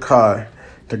out the car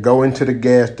to go into the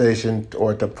gas station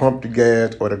or to pump the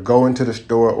gas or to go into the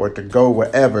store or to go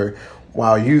wherever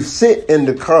while you sit in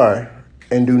the car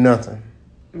and do nothing.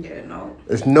 Yeah, no.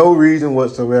 There's no reason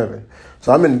whatsoever.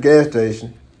 So I'm in the gas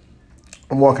station.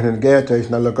 I'm walking in the gas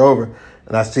station. I look over and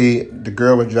and I see the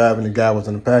girl was driving, the guy was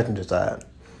on the passenger side.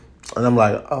 And I'm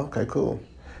like, oh, okay, cool.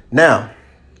 Now,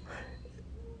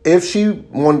 if she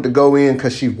wanted to go in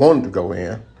because she wanted to go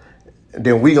in,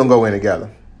 then we gonna go in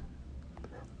together.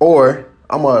 Or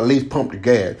I'm gonna at least pump the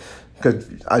gas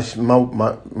because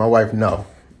my wife know.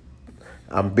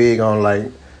 I'm big on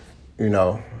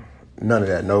none of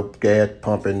that. No gas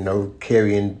pumping, no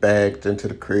carrying bags into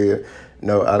the crib.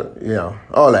 No,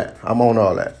 all that. I'm on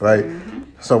all that, right? Mm-hmm.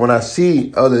 So when I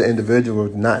see other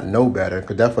individuals not know better,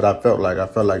 because that's what I felt like. I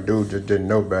felt like dude just didn't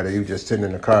know better. He was just sitting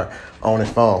in the car on his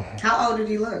phone. How old did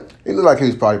he look? He looked like he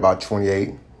was probably about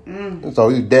 28. So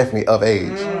he was definitely of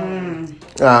age.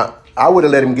 I would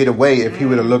have let him get away if he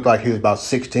would have looked like he was about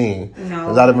 16. No.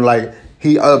 Because I'd have been like,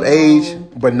 he of age,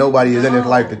 but nobody is in his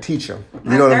life to teach him.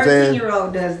 You know what I'm saying?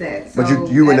 13-year-old does that. So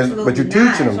but you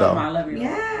teaching him though.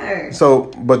 Yeah.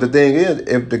 So, but the thing is,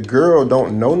 if the girl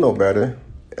don't know no better,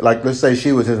 like let's say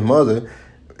she was his mother,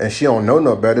 and she don't know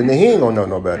no better, then he ain't gonna know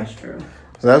no better. That's true.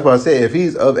 So that's why I say if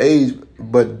he's of age,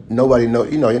 but nobody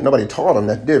taught him,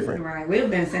 that's different. Right. We've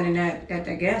been sending that at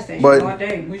the gas station but all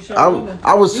day.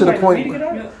 I was to the point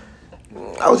where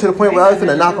I was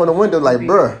gonna knock on the window like,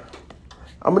 bruh,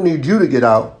 I'm gonna need you to get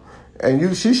out,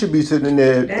 and she should be sitting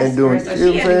there and doing. So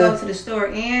she had to go to the store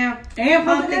and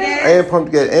pump the gas. And pump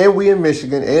the gas, and we in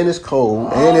Michigan, and it's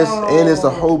cold, and it's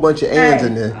a whole bunch of ands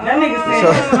in there. That nigga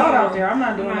said it's cold out there. I'm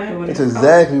not doing that. It's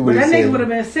exactly what he said. That nigga would have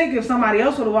been sick if somebody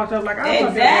else would have walked up like,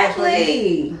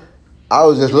 exactly. I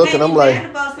was just looking. I'm like,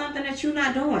 mad about something that you're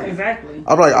not doing. Exactly.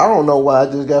 I'm like, I don't know why I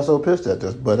just got so pissed at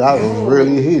this, but I was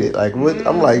really heated. Like, what?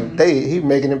 I'm like, he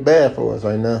making it bad for us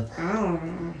right now.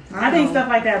 I think stuff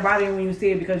like that bother you when you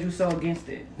see it because you're so against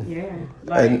it. Yeah.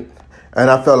 And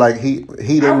I felt like he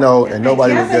didn't know, and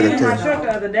nobody was there to tell him. I was in my truck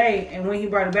the other day, and when he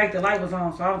brought it back, the light was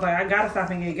on. So I was like, I gotta stop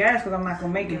and get gas because I'm not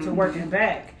gonna make it to work and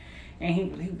back. And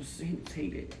he was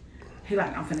heated. He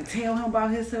like, I'm finna tell him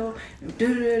about himself,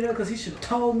 because he should have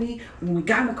told me when we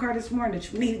got in the car this morning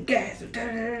that you needed gas.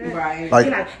 Right. He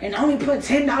like, and only put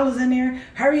 $10 in there.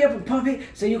 Hurry up and pump it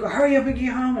so you can hurry up and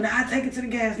get home, and I'll take it to the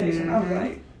gas station. I was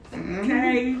like,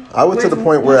 okay. I was to the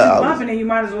point where I was bumping it, you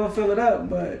might as well fill it up,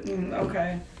 but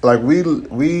okay. Like we.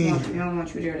 I don't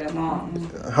want you there that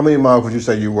long. How many miles would you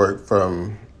say you worked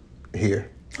from here?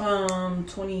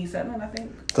 27, I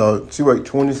think. So she worked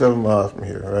 27 miles from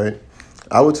here, right?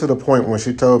 I was to the point when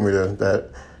she told me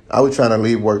that I was trying to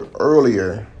leave work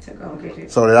earlier to go get it,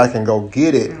 so that I can go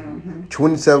get it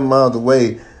 27 miles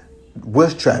away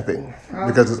with traffic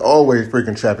because there's always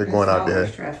freaking traffic going out there.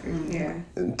 Traffic, yeah.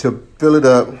 To fill it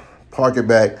up, park it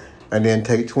back, and then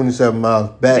take 27 miles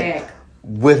back.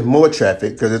 With more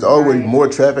traffic because there's always more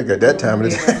traffic at that time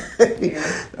of the day.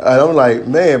 And I'm like,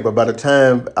 man, but by the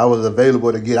time I was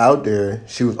available to get out there,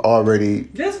 she was already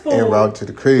en route to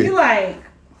the crib. You like,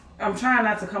 I'm trying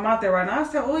not to come out there right now. I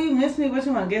said, oh, you miss me? What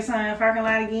you want to get something in the parking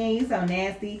lot again? You so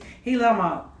nasty. He let him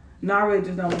out. No, I really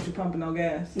just don't want you pumping no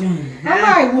gas. I'm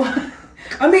like, what?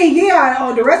 I mean,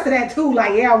 yeah, the rest of that too.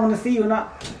 Like, yeah, I want to see you.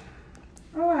 Not.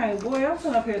 All right, boy, I'm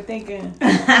sitting up here thinking.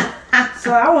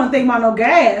 So I wasn't thinking about no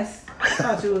gas. I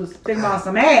thought you was thinking about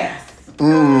some ass. All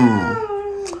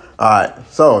right,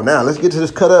 so now let's get to this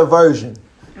cut up version.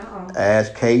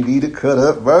 Ask KD the cut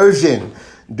up version.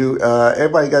 Do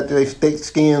everybody got their thick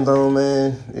skins on,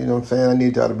 man? You know what I'm saying? I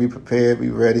need y'all to be prepared, be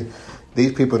ready.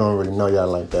 These people don't really know y'all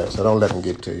like that, so don't let them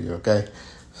get to you, okay?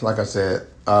 So like I said,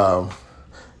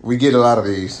 we get a lot of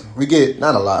these. We get,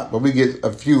 not a lot, but we get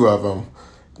a few of them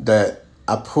that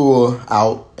I pull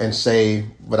out and say,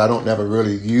 but I don't never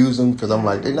really use them because I'm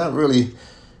like, they're not really,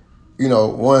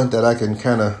 one that I can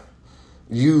kind of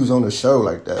use on the show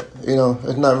like that.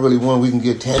 It's not really one we can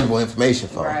get tangible information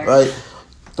from, right?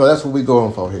 So that's what we're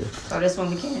going for here. So this one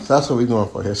we can. So that's what we're going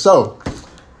for here. So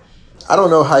I don't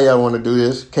know how y'all want to do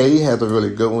this. Katie has a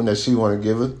really good one that she want to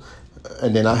give us.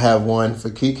 And then I have one for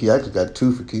Kiki. I actually got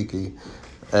two for Kiki.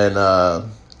 And I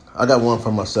got one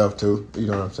for myself too. You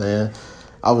know what I'm saying?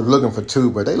 I was looking for two,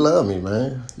 but they love me,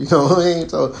 man. You know what I mean?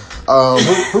 So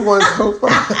who wants to go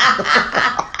first?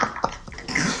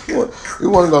 You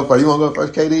want to go first? You want to go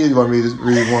first, Katie, or you want me to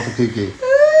read one for Kiki?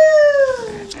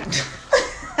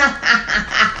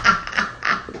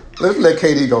 Let's let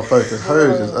Katie go first, because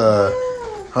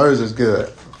hers is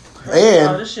good.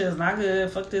 And this shit is not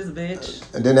good. Fuck this bitch.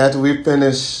 And then after we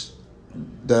finish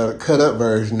the cut up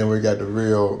version, then we got the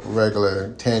real,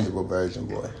 regular, tangible version,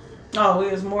 boy. Oh,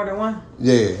 there's more than one?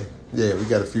 Yeah, we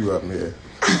got a few of them here.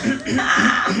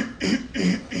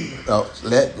 Oh,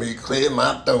 let me clear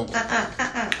my throat.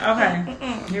 Okay,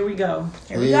 here we go.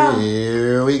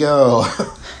 Here we go.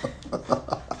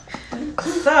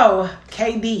 So,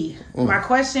 KD, my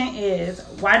question is,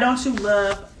 why don't you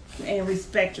love and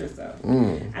respect yourself.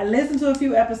 I listened to a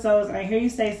few episodes and I hear you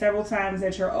say several times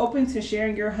that you're open to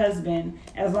sharing your husband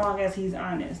as long as he's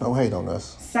honest. Don't hate on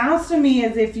us. Sounds to me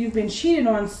as if you've been cheated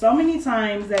on so many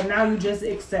times that now you just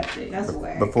accept it. That's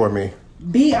whack. Before me.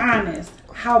 Be honest.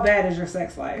 How bad is your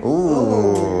sex life?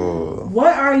 Ooh.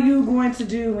 What are you going to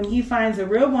do when he finds a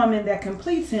real woman that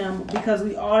completes him? Because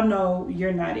we all know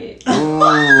you're not it.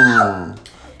 Mm.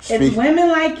 It's women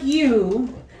like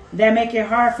you that make it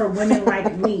hard for women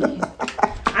like me.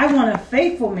 I want a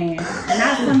faithful man,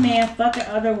 not some man fucking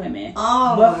other women.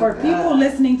 Oh, but for my people God.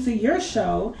 listening to your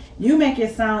show, you make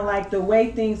it sound like the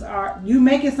way things are. You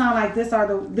make it sound like this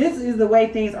is the way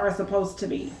things are supposed to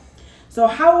be. So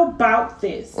how about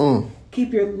this?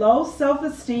 Keep your low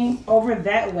self-esteem over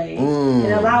that way and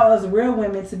allow us real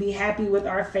women to be happy with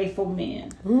our faithful men.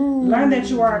 Learn that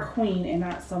you are a queen and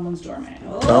not someone's doormat.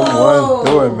 Someone's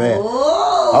doormat.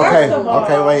 Okay, First of all,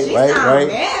 okay,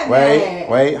 mad.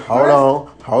 wait.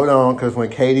 Hold on, because when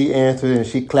Katie answered and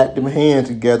she clapped them hands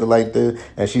together like this,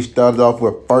 and she started off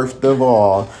with first of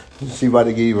all, she about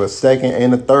to give you a second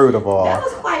and a third of all. That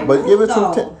was quite but rude, give it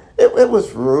some though. it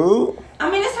was rude. I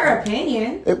mean, it's her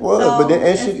opinion. It was, so but then and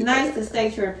it's she nice to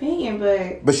state your opinion,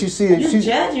 but she's seeing you're she's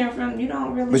judging from you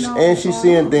don't really but know. and what's she's going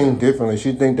seeing on. things differently.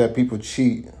 She think that people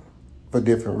cheat for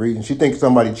different reasons. She thinks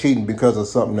somebody cheating because of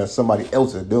something that somebody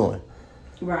else is doing.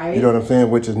 Right. You know what I'm saying?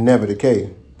 Which is never the case.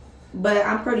 But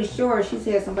I'm pretty sure she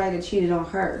said somebody that cheated on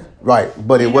her. Right,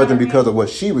 but it You know wasn't what I mean? because of what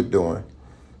she was doing.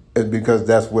 It's because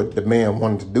that's what the man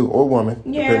wanted to do, or woman,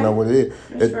 Yeah, depending on what it is.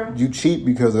 that's true. You cheat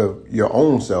because of your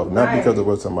own self, not Right. because of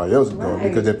what somebody else is doing. Right.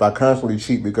 Because if I constantly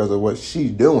cheat because of what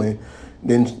she's doing,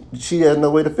 then she has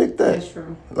no way to fix that. That's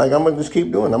true. Like, I'm going to just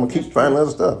keep doing it. I'm going to keep finding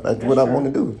other stuff. That's what I true. want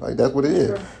to do. Like, that's what it is.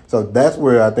 true. So that's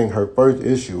where I think her first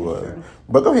issue was. true.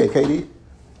 But go ahead, Katie.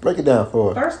 Break it down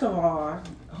for her. First of all,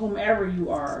 whomever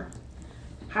you are,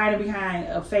 hiding behind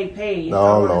a fake page, Oh,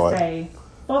 I want Lord. to say,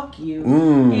 fuck you,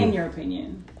 Mm. in your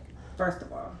opinion. First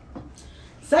of all.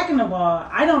 Second of all,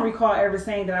 I don't recall ever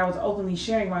saying that I was openly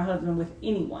sharing my husband with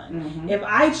anyone. If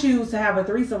I choose to have a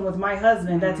threesome with my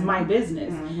husband, that's my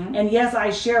business. And yes, I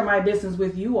share my business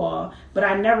with you all, but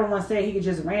I never once said he could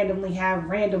just randomly have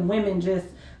random women just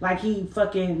like he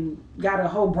fucking got a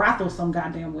whole brothel some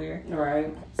goddamn where.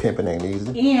 Right. Pimping ain't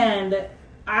easy. And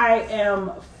I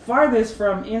am farthest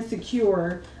from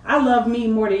insecure. I love me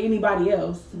more than anybody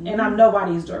else, and I'm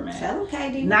nobody's doormat. Tell him,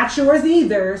 KD. Not yours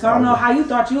either. So I don't know how you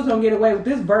thought you was gonna get away with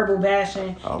this verbal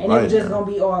bashing, and it right, was just now.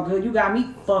 gonna be all good. You got me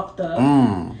fucked up.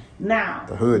 Now,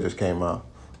 The hood just came out.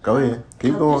 Go ahead.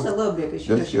 Keep going. Just a little bit. 'Cause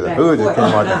Just, she the back hood and just forth.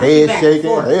 came out. The She head back and shaking,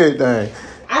 forth. everything.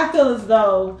 I feel as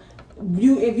though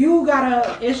if you got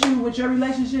a issue with your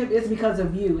relationship, it's because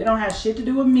of you. It don't have shit to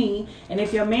do with me. And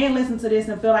if your man listens to this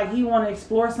and feel like he want to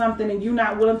explore something and you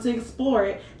not willing to explore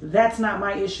it, that's not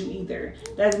my issue either.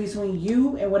 That's between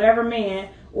you and whatever man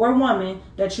or woman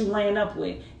that you laying up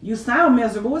with. You sound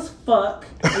miserable as fuck.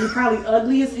 And you probably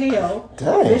ugly as hell.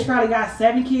 Dang. Bitch probably got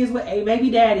 7 kids with 8 baby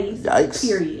daddies. Yikes.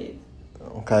 Period.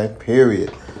 Okay,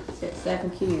 period. 7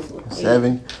 kids. With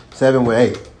 8. 7 with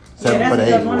 8. 7 Yeah, for that's the 8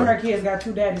 because one of her boy. kids got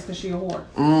 2 daddies because she a whore.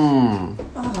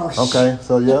 Oh, shit. Okay,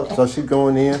 so yep, so she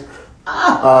going in. You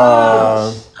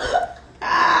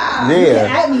Yeah.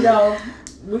 add me though.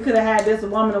 We could have had this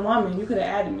woman to woman. You could have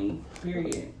added me.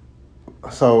 Period.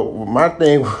 So my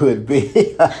thing would be,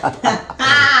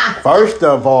 first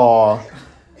of all,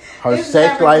 her It's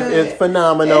sex never life good. is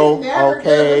phenomenal. It's never good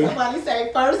Okay. when somebody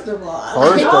say first of all.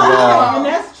 First of all, And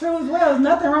that's true as well. There's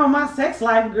nothing wrong with my sex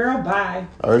life, girl. Bye.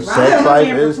 her Right. sex I've life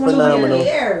been here is for 20 phenomenal.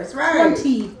 Years, right.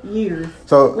 20 years.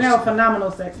 So We have a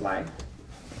phenomenal sex life.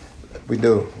 we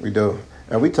do,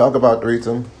 and we talk about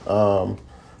threesome.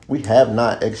 We have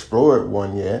not explored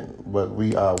one yet, but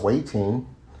we are waiting.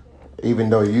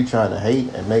 Even though you trying to hate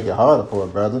and make it harder for a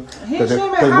brother. He 'Cause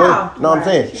shouldn't cause have. no, I'm Right.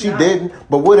 saying She she not. didn't.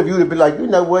 But what if you would be like, you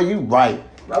know what, you right?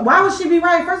 Why would she be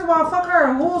right? First of all, fuck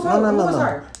her. Who was her? No. Who was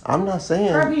her? I'm not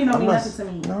saying. Her opinion don't I'm mean not- nothing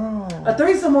to me. No. A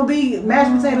threesome will be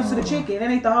mashed potatoes to the chicken. That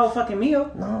ain't the whole fucking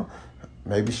meal. No,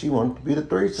 maybe she wanted to be the She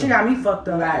threesome. got me fucked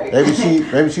up. Right.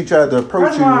 Maybe she tried to approach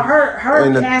First of you. all, her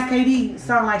in the- ass KD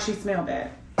sound like she smelled bad.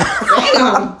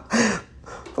 Damn.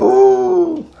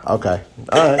 Ooh. Okay.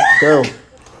 All right. Cool.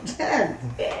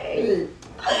 Hey.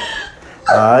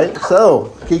 All right.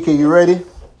 So, Kiki, you ready?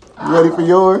 You ready for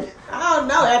yours? I don't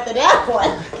know after that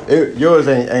one. Yours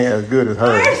ain't as good as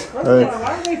hers. Why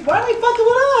are they fucking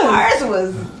with us? Hers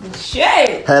was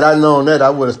shit. Had I known that, I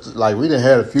would have we done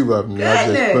had a few of them. And I just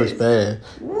Goodness. pushed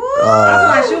past. Woo. I feel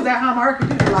like she was at home her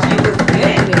computer like, She was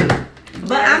getting it.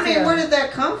 But I mean, Yeah. where did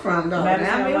that come from, though?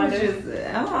 Madison, I mean, it was London.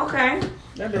 just, oh, okay.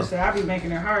 That bitch said I be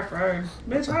making it hard for her.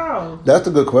 Bitch, how? That's a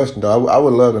good question, though. I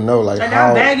would love to know, like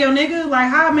how. I bag your nigga? Like,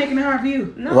 how I'm making it hard for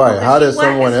you? No, Right, how does whack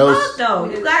someone as else- fuck, though.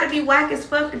 You gotta be whack as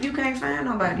fuck if you can't find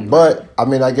nobody. But I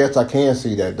mean, I guess I can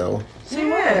see that though. See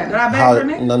what? Yeah. Did I bag How her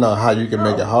nigga? no, how you can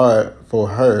make it hard for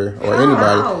her or How?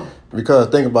 anybody? Because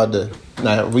think about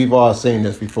now we've all seen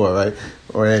this before, right?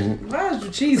 Or in Why is you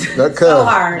cheesing? So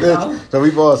hard, this- though. so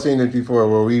we've all seen it before,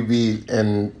 where we be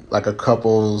in like a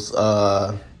couple's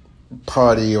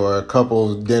party or a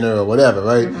couple's dinner or whatever,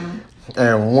 right? Mm-hmm.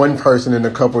 And one person in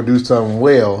the couple do something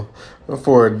well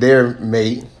for their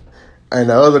mate, and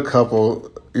the other couple,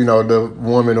 you know, the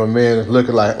woman or man is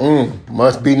looking like,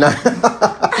 must be nice.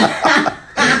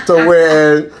 So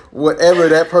whereas whatever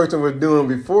that person was doing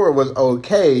before was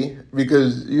okay,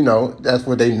 because, you know, that's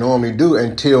what they normally do,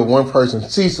 until one person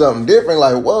sees something different,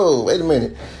 like, whoa, wait a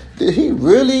minute. Did he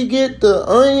really get the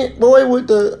onion boy with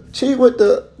the cheese with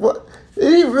the what?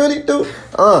 Did he really do?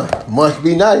 Must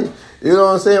be nice. You know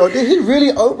what I'm saying? Or did he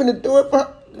really open the door for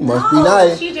her? Must be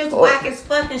nice. She just Or- whack as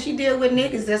fuck, and she deal with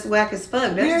niggas that's whack as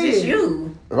fuck. That's just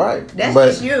you. Right. That's But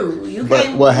just you. You but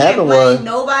can't, what you can't happened blame was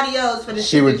nobody else for the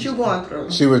she shit was- that you going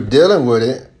through. she was dealing with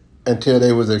it until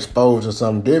they was exposed to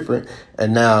something different,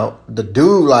 and now the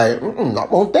dude like, I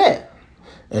want that.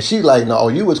 And she like, no,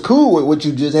 you was cool with what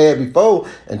you just had before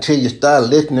until you started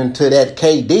listening to that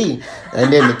KD.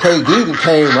 And then the KD done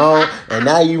came on, and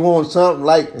now you want something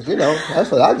like, you know, that's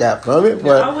what I got from it.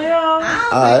 But Oh, well.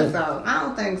 I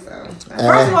don't think so.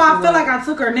 First of all, I feel like I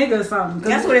took her nigga or something. 'Cause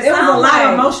That's what it was a sound lot like.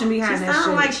 of emotion behind She that sound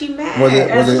shit. like she mad. was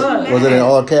As fuck. it in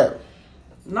all cap?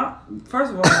 No,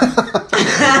 first of all,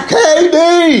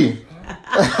 KD!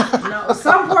 no.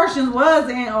 Some portions was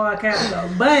in all caps though,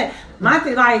 but my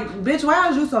thing, like, bitch, why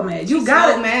was you so mad? You She's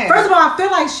got so it. mad. First of all, I feel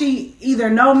like she either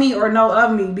know me or know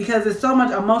of me because there's so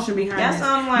much emotion behind That's this.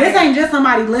 what I'm like. This ain't just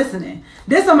somebody listening.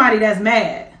 This somebody that's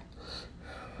mad.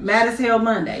 Mad as hell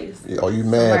Mondays. Oh, you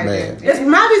mad, man. It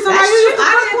might be somebody you used to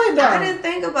fuck with though. I didn't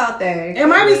think about that. It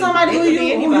might be somebody It who could be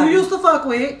you anybody. used to fuck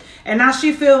with, and now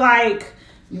she feel like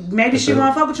maybe she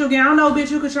want to fuck with you again. I don't know, bitch.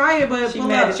 You could try it, but She pull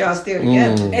mad up. that y'all still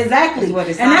together. Exactly, That's what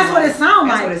it and that's sound what it like. sound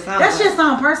That's like. what it sound That like. shit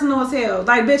sound personal as hell.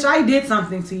 Like, bitch, I did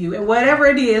something to you, and whatever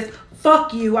it is,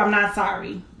 fuck you. I'm not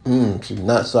sorry. She's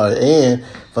not sorry. And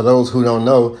for those who don't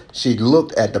know, she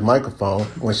looked at the microphone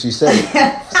when she said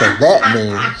it. So that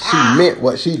means she meant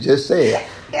what she just said.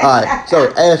 All right,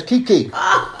 so ask Kiki.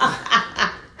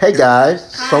 Hey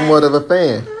guys, somewhat of a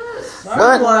fan.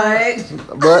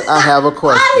 But I have a All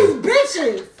question. these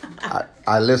bitches.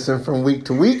 I listen from week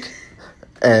to week,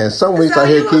 and some weeks So I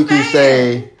hear you a Kiki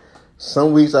fan.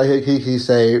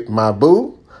 say, my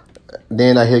boo.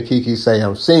 Then I hear Kiki say,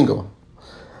 I'm single.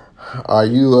 Are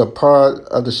you a part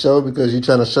of the show because you're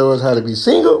trying to show us how to be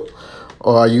single,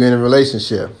 or are you in a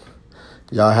relationship?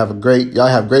 Y'all have great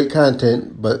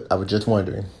content, but I was just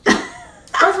wondering.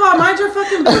 First of all, mind your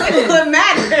fucking It business. doesn't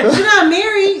matter. You're not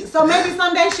married, so maybe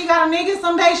someday she got a nigga,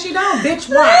 someday she don't.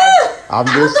 Bitch, why? I'm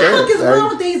What just the saying. fuck is wrong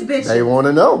with these bitches? They want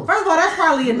to know. First of all, that's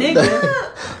probably a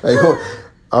nigga.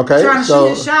 Okay, Trying to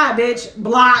so shoot a shot, bitch.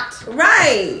 Blocked.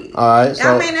 Right. all right,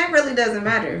 so I mean, that really doesn't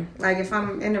matter. Like, if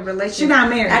I'm in a relationship, She not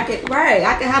married. I could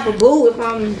have a boo if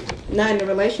I'm not in a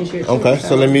relationship. too, okay,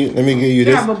 so let me give you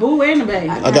this. Yeah, but boo and the baby.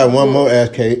 I got one more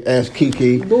ask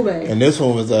Kiki, Boo baby. and this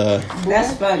one was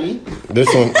That's funny. this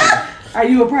one. Are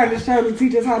you a part of the show to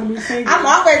teach us how to be single? I'm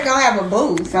always gonna have a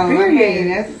boo. So Period.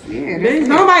 that's Bitch, it.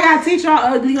 nobody got to teach y'all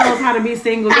ugly hoes how to be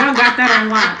single. Y'all got that on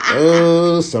lock.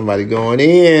 Oh, somebody going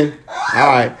in. All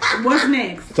right. What's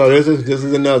next? So this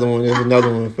is another one. There's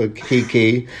another one for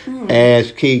Kiki.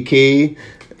 Ask Kiki,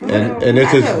 and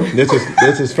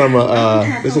this is from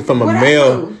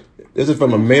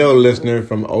a male listener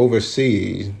from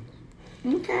overseas.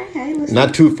 Okay, hey, listen.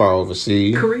 Not too far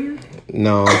overseas. Korea?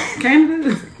 No. Canada?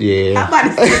 I'm Yeah. about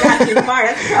to say not too far.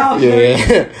 That's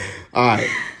Yeah. All right.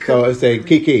 So it says,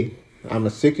 Kiki, I'm a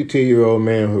 62-year-old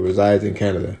man who resides in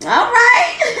Canada. all right.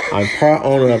 I'm part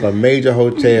owner of a major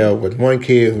hotel with one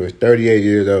kid who is 38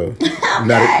 years old.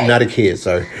 Not a kid,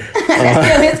 sir. That's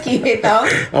still his kid though.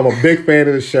 I'm a big fan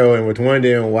of the show and was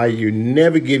wondering why you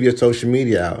never give your social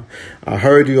media out. I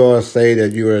heard you all say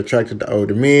that you are attracted to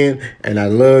older men, and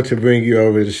I'd love to bring you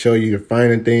over to show you the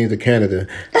finer things of Canada.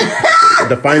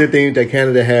 The finer things that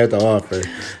Canada has to offer.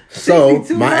 So,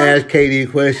 62, my huh? Ask Katie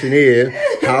question is,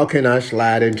 how can I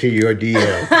slide into your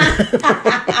DM?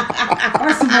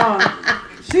 First of all,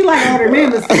 she like older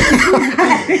men.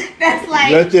 That's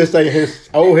like. Let's just say his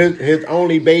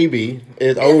only baby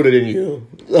is older than you.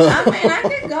 I mean, I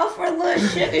could go for a little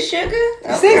sugar. 62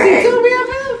 Okay.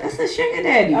 BFF? That's a sugar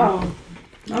daddy. Oh.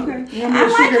 Okay. You want me I to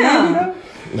like sugar him. daddy though?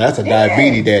 That's a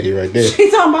diabetes daddy right there. She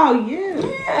talking about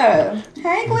you. Yeah.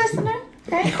 Hey, listener.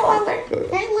 Hey, caller.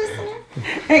 Hey, listener.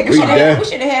 Hey, We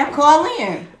should have him call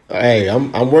in. Hey,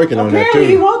 I'm working on that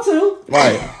apparently too. he want to.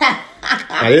 Right.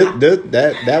 Now,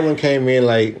 that one came in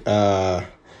like I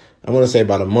want to say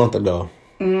about a month ago.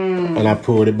 And I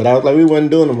pulled it, but I was like, we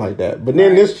wasn't doing them like that. But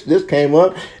then this came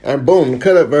up, and boom, the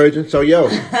cut up version. So now,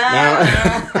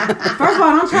 First of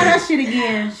all, don't try that shit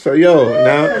again. so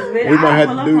now we might have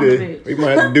to pull do up on this. the bitch. We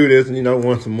might have to do this,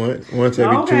 once a month, once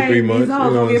every 2-3 months. These You hoes know gonna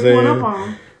what I'm get pulled saying? up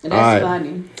on. That's All right.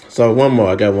 funny. So one more.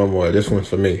 I got one more. This one's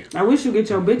for me. I wish you get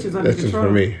your bitches under This is control.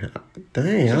 for me.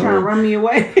 Dang, She trying to run me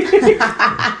away.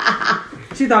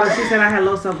 She thought if she said I had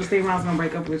low self-esteem, I was gonna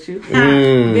break up with you.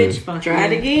 Bitch, fuck Try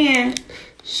it you. again.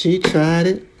 She tried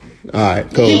it. All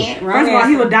right, cool. Yeah, First of all,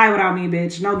 he would die without me,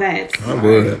 bitch. Know that.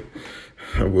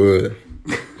 I would.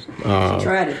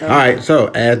 Tried it though. All right, so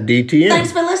ask DTM.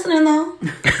 Thanks for listening though.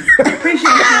 Appreciate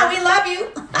it. We love you.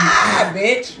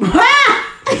 Bitch.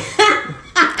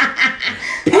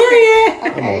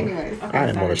 Period. Anyways. I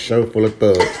am on a show full of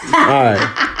thugs. All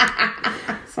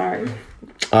right. Sorry.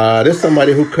 There's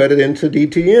somebody who cut it into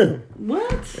DTM.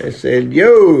 What? They said,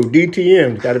 yo,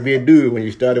 DTM, got to be a dude when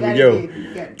you started with yo.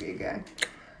 You gotta be a guy.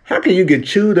 How can you get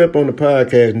chewed up on the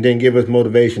podcast and then give us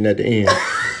motivation at the end?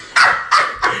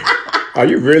 Are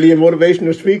you really a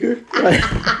motivational speaker?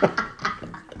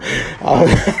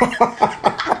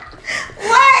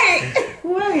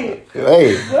 Wait.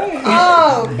 Hey,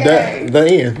 Oh, okay. the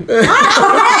end.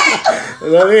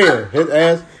 The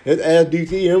end. His ass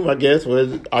DTM, I guess,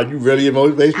 was, are you really a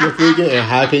motivational speaker? And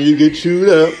how can you get chewed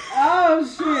up? Oh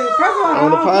shit! First of all,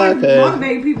 On the the whole point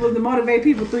podcast. is to motivate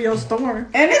people through your storm.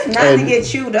 And it's not And- to get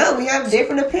chewed up. We have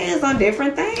different opinions on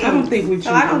different things. I don't think we chew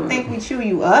So I you don't up. think we chew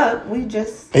you up. We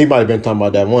just. He might have been talking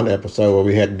about that one episode where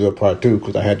we had to do a part 2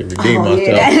 because I had to redeem Oh, myself.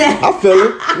 yeah. I feel it.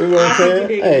 You know what I'm saying?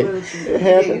 think Hey, it will chew. it Getting a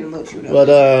happened. little chewed up.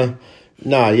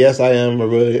 But yes, I am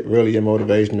really a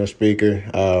motivational speaker.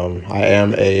 I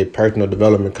am a personal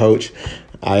development coach.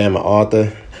 I am an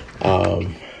author.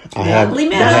 I have. Ugly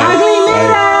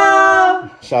man.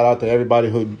 Shout out to everybody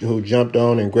who jumped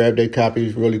on and grabbed their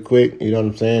copies really quick. You know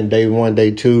what I'm saying? Day 1,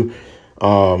 day 2.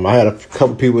 I had a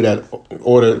couple people that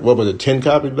ordered, 10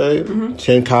 copies, babe? Mm-hmm.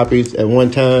 10 copies at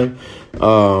one time.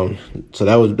 So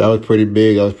that was pretty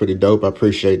big. That was pretty dope. I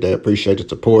appreciate that. Appreciate the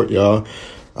support, y'all.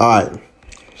 All right.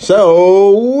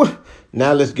 So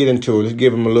now let's get into it. Let's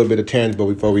give him a little bit of tangible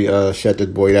before we shut this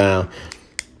boy down.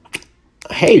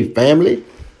 Hey, family,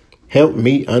 help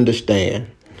me understand.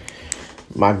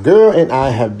 My girl and I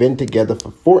have been together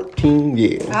for 14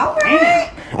 years. All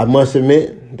right. I must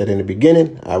admit that in the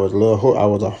beginning, I was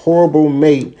a horrible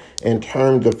mate in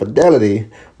terms of fidelity,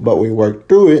 but we worked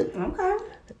through it, Okay.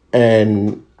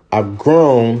 and I've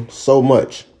grown so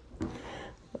much.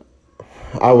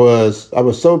 I was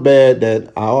so bad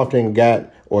that I often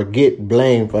get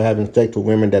blamed for having sex with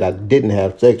women that I didn't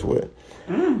have sex with.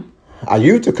 I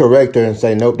used to correct her and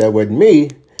say, nope, that wasn't me,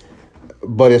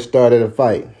 but it started a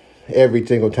fight every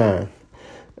single time.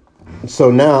 So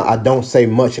now I don't say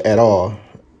much at all.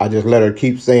 I just let her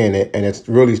keep saying it, and it's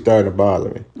really starting to bother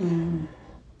me.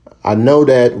 I know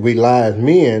that we lie as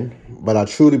men, but I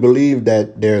truly believe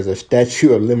that there's a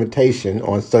statute of limitation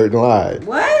on certain lies.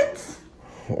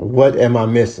 What am I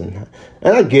missing?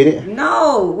 And I get it.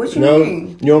 No. What you No,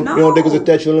 mean? you don't think it's a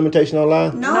statute of limitation on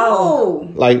lies?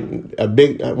 No. Like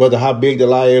whether how big the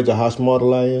lie is or how small the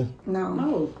lie is? No.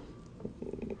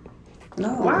 No.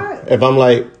 Why? If I'm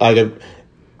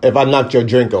if I knocked your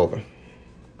drink over,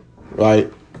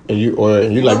 right? And you like,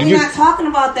 But did we're you? not talking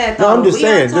about that though. No, I'm just we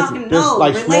saying, Are talking, this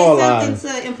like relate small something lies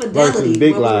to infidelity. versus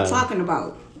big what lies. we're talking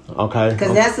about. Okay.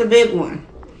 Because that's a big one.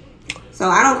 So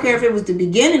I don't care if it was the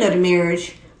beginning of the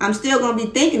marriage. I'm still going to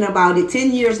be thinking about it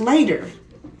 10 years later.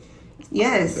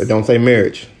 Yes. Don't say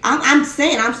marriage. I'm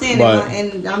saying, But-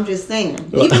 and I'm just saying.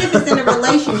 Even if it's in a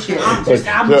relationship. I'm She just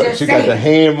got saying. the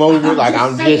hand motion like just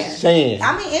I'm just saying.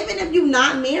 I mean, even if you're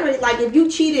not married, like if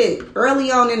you cheated early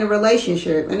on in a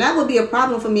relationship, and that would be a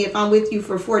problem for me if I'm with you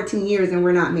for 14 years and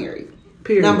we're not married.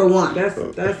 Period. Number one. That's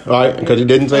Right? Because you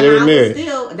didn't say And they I were was married.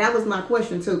 still, that was my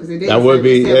question too, because it didn't. That would say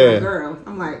be, it said yeah. my girl.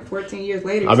 I'm like 14 years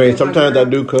later. I mean, still my sometimes I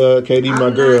girl. do call KD my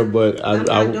I'm girl, not- but I'm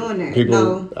not doing that. people,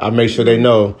 No. I make sure they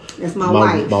know That's my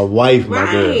wife. My wife,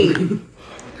 my girl. Right.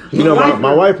 You know, wife my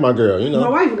girl. wife, my girl. You know, my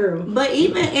wife, girl. But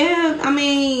even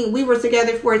if, we were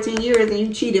together 14 years and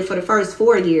you cheated for the first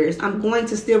 4 years, I'm going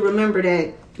to still remember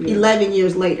that 11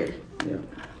 years later. Yeah.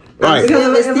 right?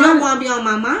 Because It's it's still not- going to be on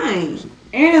my mind.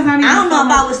 And it's not even. I don't know so if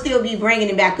much- I would still be bringing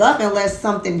it back up unless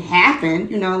something happened,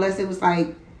 unless it was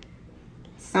like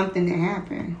something that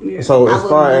happened. Yeah. So I as wouldn't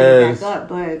far bring it as back up,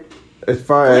 but As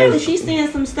far Clearly, as she's saying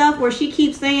some stuff where she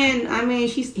keeps saying, I mean,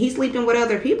 he's sleeping with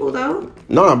other people though.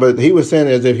 no, but he was saying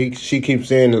as if she keeps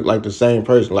saying it like the same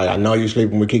person. Like, I know you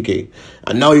sleeping with Kiki.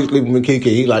 I know you sleeping with Kiki.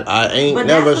 He like, I ain't But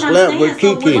never that's what I'm slept saying. with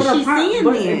So Kiki. what she's saying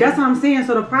But then. that's what I'm saying.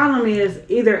 So the problem is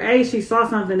either A, she saw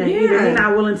something that either he's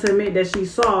not willing to admit that she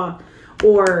saw,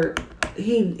 or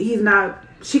he's not.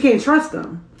 She can't trust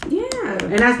him. Yeah.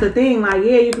 And that's the thing. Like,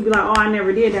 yeah, you could be like, oh, I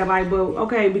never did that. Like, but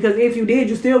okay, because if you did,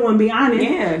 you still wouldn't be honest.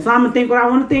 Yeah. So I'm gonna think what I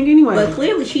want to think anyway. But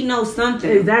clearly, she knows something.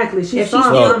 Exactly. If she's saw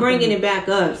still something. bringing it back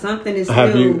up, something is Have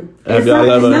still. you? Have y'all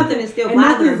something- ever? Nothing is still and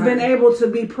bothering nothing's her. been able to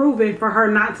be proven for her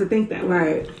not to think that way.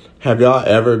 Right. Have y'all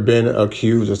ever been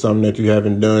accused of something that you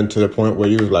haven't done to the point where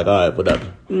you was like, all right,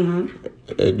 whatever.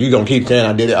 Mm-hmm. You gonna keep saying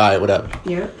I did it, all right, whatever.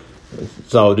 Yeah.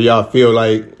 So do y'all feel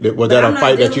like was that a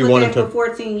fight that you wanted for to?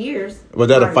 14 years. Was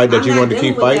that a fight that you I'm not wanted to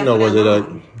keep dealing with fighting, that or for was that it a?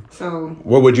 long. So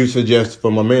What would you suggest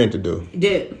for my man to do?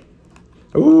 dip.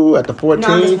 Ooh, at the 14. No,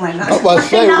 I'm just playing. I'm about to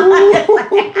say, ooh,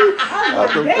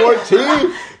 after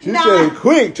 14, she said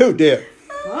quick too, Dip.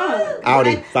 Audi,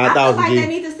 I feel 5,000 like G. they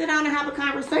need to sit down and have a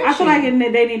conversation. I feel like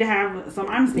they need to have some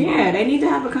honesty. Yeah, they need to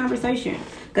have a conversation.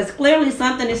 Because clearly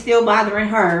something is still bothering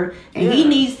her. And he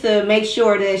needs to make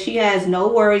sure that she has no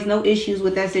worries, no issues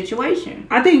with that situation.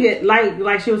 I think it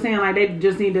like she was saying, like they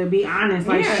just need to be honest.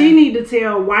 Like Yeah. she need to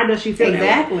tell why does she feel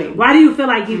Exactly. that way? Why do you feel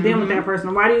like he's been with that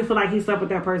person? Why do you feel like he slept with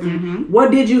that person?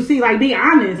 What did you see? Like be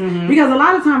honest. Because a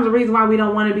lot of times the reason why we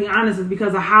don't want to be honest is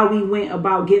because of how we went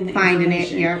about getting the Finding it,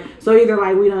 information. yep. So either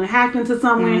like we done hacked into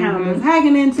something we had us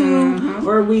hacking into,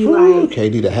 or we like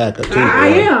KD the hacker too. I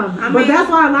boy. am. I But mean, that's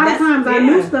why a lot of that's- times I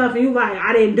knew yeah. stuff and you like,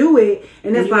 I didn't do it.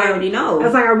 And it's You like, already know.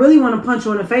 it's like, I really want to punch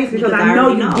you in the face because Because I I know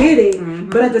already you know. did it.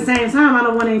 But at the same time, I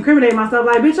don't want to incriminate myself.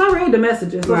 Like, bitch, I read the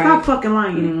messages. So Right. stop fucking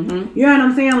lying. You know what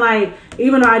I'm saying? Like,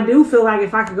 even though I do feel like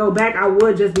if I could go back, I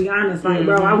would just be honest. Like,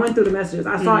 bro, I went through the messages.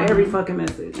 I saw every fucking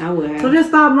message. I would have. So just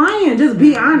stop lying. Just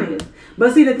be honest.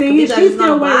 But see, the thing is, Because she's it's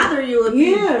still gonna waiting. bother you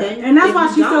if and that's if why you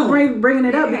she's still don't. bringing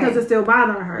it up Yeah. because it's still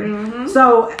bothering her.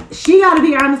 So she got to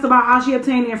be honest about how she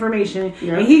obtained the information,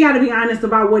 and he got to be honest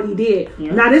about what he did.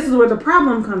 Now, this is where the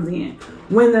problem comes in.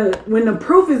 When the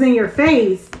proof is in your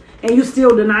face and you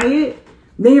still deny it,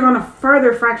 then you're going to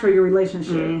further fracture your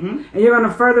relationship, and you're going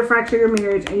to further fracture your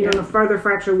marriage, and you're going to further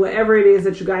fracture whatever it is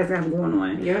that you guys have going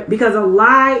on. Yep. Because a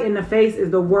lie in the face is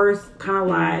the worst kind of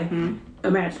lie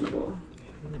imaginable.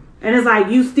 And it's like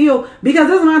you still, because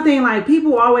this is my thing, like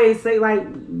people always say like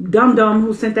Dum Dum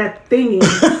who sent that thing in,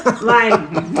 like,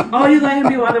 oh, you let him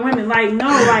be with other women. Like, no,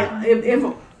 like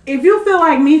if you feel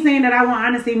like me saying that I want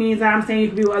honesty means that I'm saying you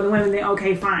can be with other women, then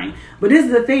okay, fine. But this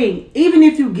is the thing, even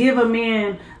if you give a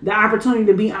man the opportunity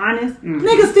to be honest,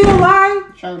 niggas still lie.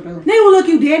 Sure do. They will look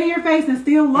you dead in your face and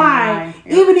still lie,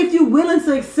 Yep. even if you're willing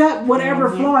to accept whatever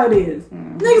flaw it is.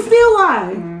 Niggas still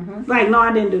lie. Like, no,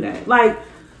 I didn't do that. Like,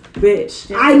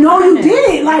 bitch, I know you honest. did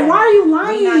it. Like, why are you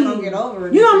lying? You're not gonna get over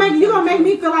it. You gonna make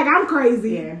me feel like I'm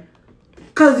crazy. Yeah.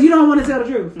 Cause you don't want to tell the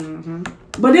truth.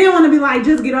 But they want to be like,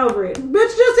 just get over it.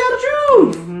 Bitch, just tell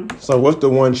the truth. So what's the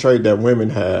one trait that women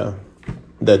have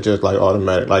that just like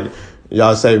automatic? Like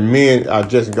y'all say men are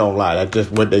just gonna lie. That's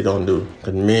just what they gonna do.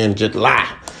 Cause men just lie.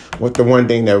 What's the one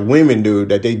thing that women do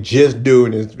that they just do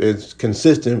and it's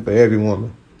consistent for every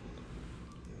woman?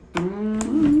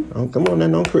 Oh, come on now,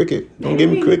 no cricket. Don't give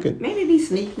me cricket. Maybe be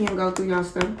sneaky and go through your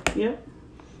stuff. Yeah.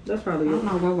 That's probably I don't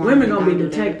know it. what Women woman gonna be do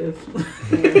that. detectives.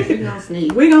 Yeah, we gonna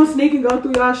sneak. We gonna sneak and go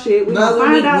through y'all shit. We gonna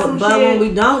find out some but shit. when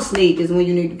we don't sneak is when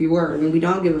you need to be worried. When we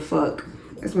don't give a fuck,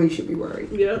 that's when you should be worried.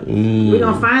 Yeah. We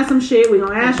gonna find some shit. We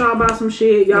gonna ask y'all about some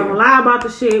shit. Y'all gonna lie about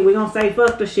the shit. We gonna say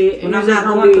fuck the shit. When And I'm it's just not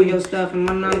gonna going through be- your stuff and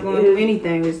I'm not going through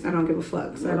anything, I don't give a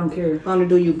fuck. So I don't care. Gonna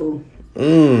do you, boo.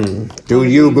 Do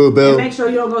you, boo And boo? make sure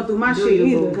you don't go through my shit you,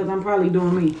 either, boo. because I'm probably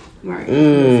doing me. Right.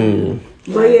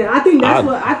 But yeah, I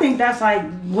think that's like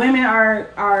women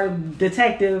are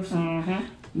detectives.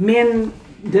 Men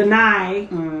deny,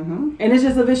 and it's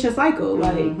just a vicious cycle.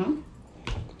 Like,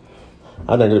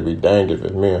 I think it'd be dangerous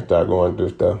if men start going through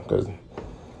stuff because,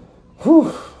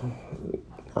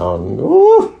 I don't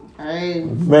know, Hey,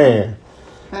 man.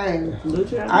 hey.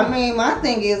 I mean, my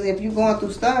thing is, if you're going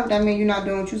through stuff, that means you're not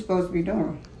doing what you're supposed to be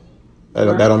doing.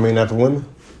 That don't mean that for women.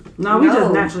 no, we No.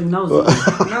 just naturally know.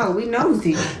 Something. No, we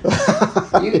nosy.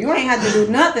 you ain't have to do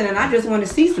nothing, and I just want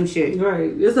to see some shit.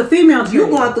 Right? It's a female. You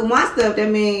trait. going through my stuff, that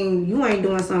mean you ain't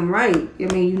doing something right. I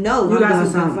mean, you know You I'm got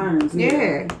doing some something. concerns,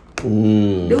 Yeah.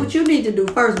 Do what you need to do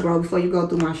first, bro, before you go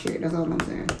through my shit. That's all I'm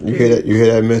saying. You hear that? You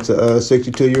hear that, Mr.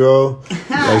 62-year-old?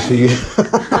 Make sure you.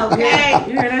 Okay.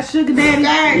 You hear that sugar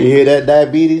daddy? You hear that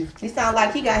diabetes? He sound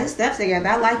like he got his steps together.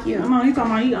 I like you. Come on, he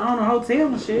talking about he own a hotel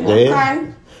and shit. Yeah.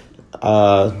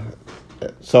 Okay.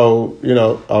 So,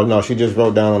 oh no, she just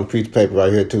wrote down on a piece of paper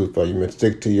right here too for you, Miss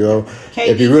 62-year-old.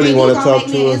 Katie, if you really want to talk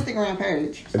to her, Instagram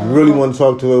page. if you really want to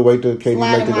talk to her, wait till Katie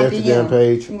make the Instagram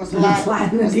page.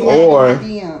 Or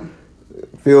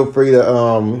feel free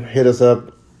to hit us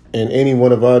up in any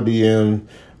one of our DMs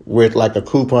with like a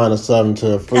coupon or something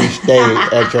to a free stay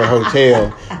at your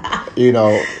hotel.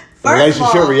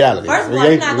 Relationship reality. First of all,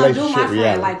 you're not going to do my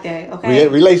friend like that, okay?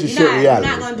 Relationship reality. You're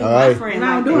not going to do my friend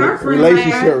like that.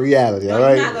 Relationship reality, all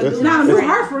right? You're not going to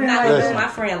do my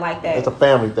friend like that. It's a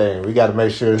family thing. We got to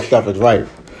make sure this stuff is right.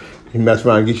 You mess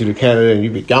around and get you to Canada and you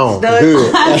be gone for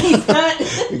good.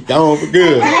 Be gone for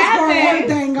good.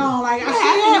 Everything gone. Like, I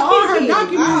see all her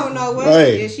documents. I don't know what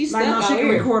she is. She's like, no, she can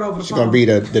record over the phone. She's going to be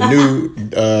the new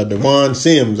Devon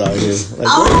Sims out here. Like,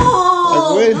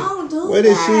 don't do where that.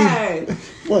 Is she?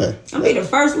 What? I'll be the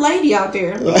first lady out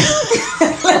there. I'm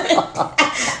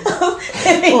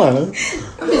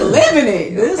living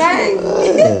it.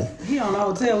 He on the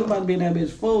hotel. We about to be in that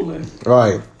bitch fooling.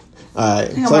 Right. All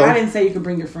right. So, I didn't say you could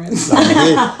bring your friends.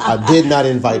 I did not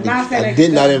invite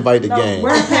the gang.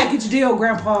 We're a package deal,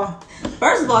 Grandpa.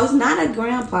 First of all, he's not a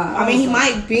grandpa. I mean, he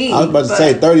might be. I was about to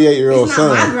say 38-year-old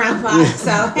son. He's not my grandpa.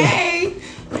 So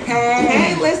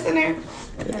hey, listener.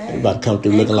 You about to come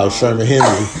through looking like Sherman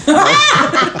Hemsley.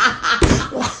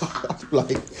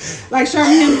 like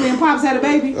Sherman Hemsley and Pops had a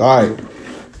baby. All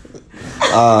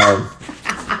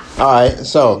right.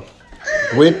 So,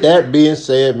 with that being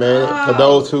said, man, for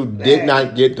those who did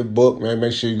not get the book, man,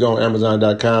 make sure you go on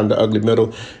Amazon.com. The Ugly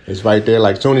Middle is right there.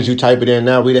 Like, as soon as you type it in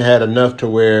now, we done had enough to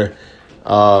where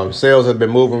sales have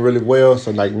been moving really well.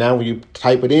 So, like, now when you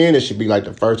type it in, it should be like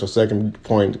the first or second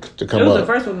point to come up. It was the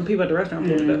first one when people at the restaurant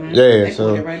pulled it up. Yeah,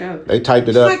 so they typed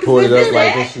it up, pulled it up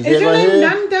like this is it right here.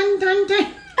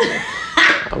 Dun.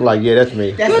 I'm like, yeah, that's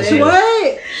me. That's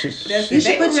what? You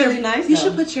should put You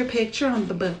should put your picture on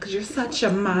the book because you're such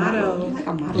a model. Like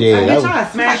a model. Yeah, I try to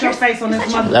smash your face on this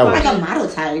motherfucker. Like a model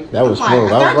type. That was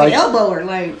smooth. I was like, elbow her,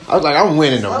 like. I was like, I'm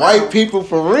winning the white people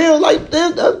for real, like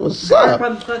that. That was up.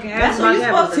 That's what you're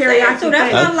supposed to say. So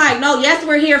that's why I'm like, no, yes,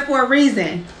 we're here for a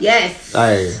reason. Yes.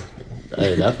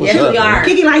 Hey, that's what's yes, up. we are.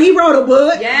 Kiki, like, he wrote a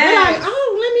book. Yeah. They're like,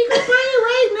 oh, let me go find it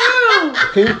right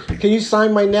now. Can you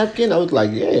sign my napkin? I was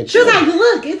like, yeah. She was like,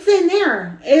 look, it's in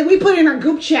there. And we put it in our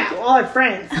group chat with all our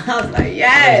friends. I was like,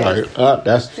 yes.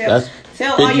 That's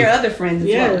tell all your other friends.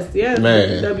 Yes,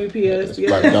 man. WPS. Yes.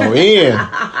 About to go in.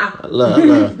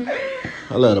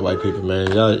 I love the white people,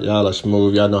 man. Y'all are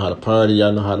smooth. Y'all know how to party.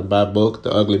 Y'all know how to buy books.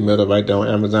 The Ugly Middle right there on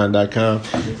Amazon.com.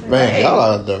 Man, y'all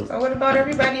are the. So what about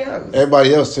everybody else?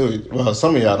 Everybody else too. Well,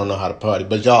 some of y'all don't know how to party,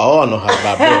 but y'all all know how to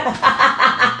buy books.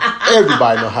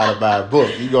 Everybody know how to buy a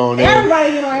book. You go on there.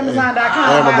 Everybody get on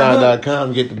Amazon.com.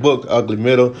 Amazon.com, get the book, The Ugly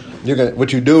Middle.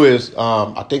 What you do is,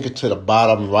 I think it's to the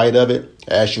bottom right of it.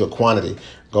 It asks you a quantity.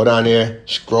 Go down there,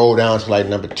 scroll down to like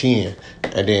number 10,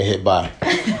 and then hit buy.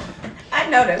 I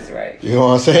know that's right. You know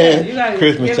what I'm saying? Yeah,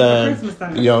 Christmas time.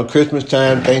 Christmas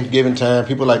time, Thanksgiving time.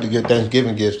 People like to get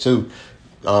Thanksgiving gifts too.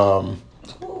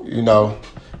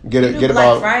 Get Black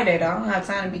about Friday though. I don't have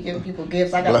time to be giving people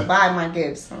gifts. I gotta buy my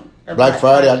gifts. Black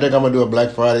Friday. I think I'm gonna do a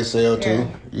Black Friday sale too.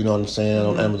 You know what I'm saying,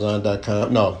 on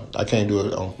Amazon.com. No, I can't do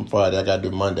it on Friday. I gotta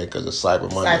do Monday because it's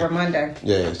Cyber Monday.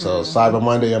 Yeah, so Cyber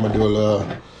Monday, I'm gonna do a little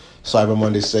Cyber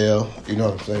Monday sale. You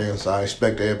know what I'm saying? So I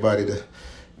expect everybody to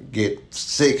get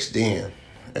 6 then,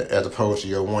 as opposed to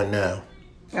your 1 now.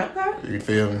 Okay. You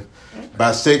feel me?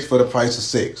 Buy 6 for the price of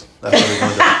 6. That's what we're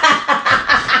gonna do.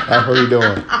 That's what we're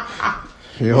doing.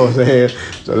 You know what I'm saying?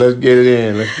 So let's get it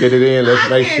in. Let's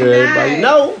make sure everybody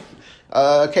know.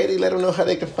 Katie, let them know how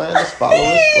they can find us, follow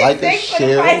us, like us,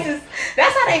 share.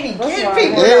 That's how they be getting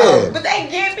people. Yeah. Though. But they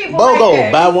get people BOGO, like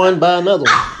that. buy one, buy another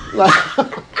one.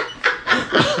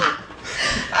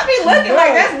 I be looking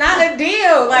like that's not a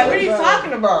deal. Like, what are you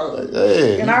talking about?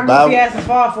 Hey, and our goofy ass and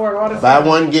fall for it all the time. Buy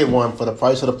one, get one for the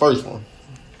price of the first one.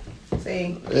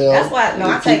 See, that's why. No,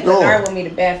 I take Ladar with me to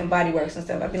Bath and Body Works and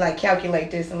stuff. I be like,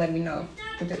 calculate this and let me know,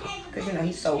 because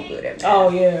he's so good at it. Oh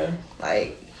yeah.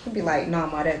 Like he'd be like, no,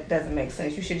 ma, that doesn't make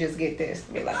sense. You should just get this.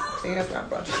 Be like, see, that's why I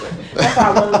brought you with me. That's why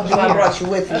I wanted you. I brought you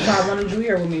with me. That's why I wanted you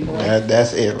here with me, boy.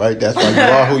 That's it, right? That's why you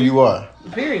are who you are.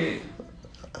 Period.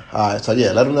 All right, so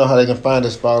yeah, let them know how they can find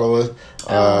us, follow us.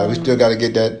 We still got to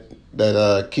get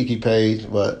that Kiki page,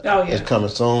 but it's coming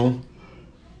soon.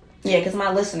 Yeah, because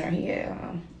my listener,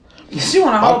 she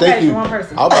want a whole page for one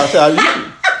person. I'm about to say,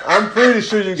 I'm pretty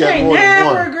sure you got more than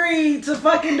one. She never agreed to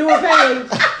fucking do a page.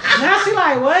 Now she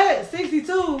like, what?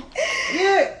 62?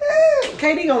 Yeah.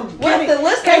 Katie gonna what the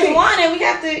listeners wanted, we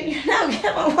have to, give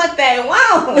them what they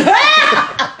want.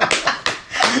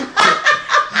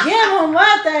 Give them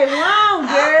what they want,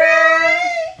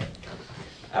 girl.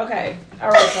 Okay. All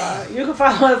right, y'all. You can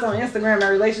follow us on Instagram at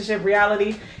Relationship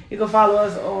Reality. You can follow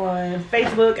us on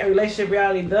Facebook at Relationship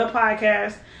Reality, the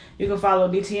podcast. You can follow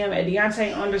DTM at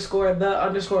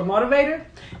Deontay_the_motivator.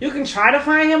 You can try to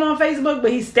find him on Facebook,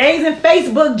 but he stays in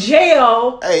Facebook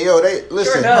jail. Hey, yo, they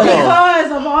listen. Sure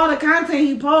because of all the content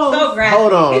he posts. So graphic.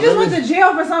 Hold on. He just went to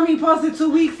jail for something he posted 2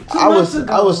 months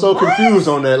ago. I was so confused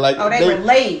on that. Like, they were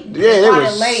late. Yeah, they were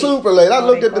super late. I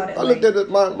looked at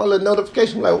my little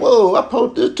notification. Like, whoa, I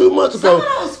posted this 2 months ago. Some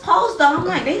of those posts though, I'm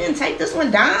like, they didn't take this one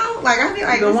down. Like, I feel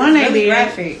like The this one is they really did.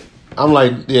 graphic. I'm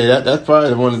like, yeah, that's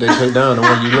probably the one that they take down. The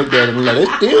one you looked at and like, they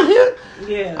still here?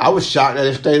 Yeah. I was shocked that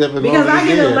it stayed up as long Because as I it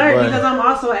get did, an alert but- because I'm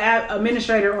also an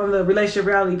administrator on the Relationship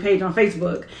Reality page on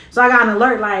Facebook. So I got an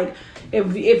alert like,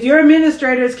 if your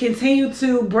administrators continue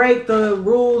to break the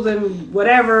rules and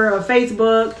whatever of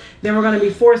Facebook, then we're going to be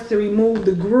forced to remove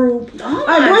the group. Oh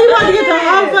Like, my boy, you want to get the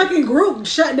God. whole fucking group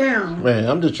shut down. Man,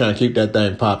 I'm just trying to keep that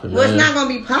thing popping, Well, man. it's not gonna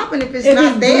be popping if it's If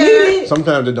not it's there. deleted,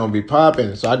 Sometimes it don't be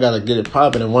popping, so I gotta get it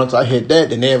popping. And once I hit that,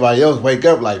 then everybody else wake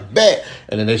up like bet,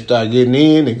 and then they start getting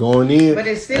in and going in. But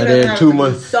it's still and doesn't then have 2 to be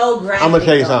months. so graphic. I'm gonna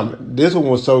tell you though. something. This one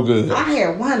was so good. I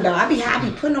had one though. I be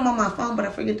putting them on my phone, but I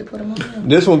forget to put them on.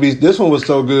 This one was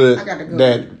so good I gotta go.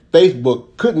 that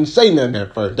Facebook couldn't say nothing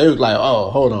at first. They was like, "Oh,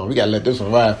 hold on, we gotta let this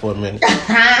one ride for a minute. We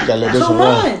gotta let this 2 one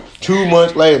ride." months. 2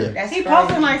 months later, That's he crazy.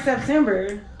 posted in like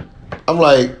September. I'm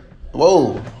like,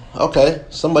 "Whoa, okay,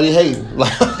 somebody hating."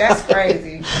 Like, That's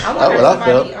crazy. I That's wonder if what I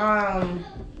somebody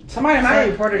Somebody might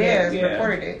have reported yes, it. Yeah.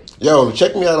 reported it. Yo,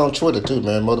 check me out on Twitter too,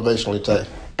 man. Motivationally Tay.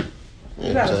 You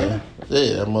know got what I'm saying?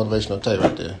 Yeah, motivational Tay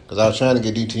right there. Because I was trying to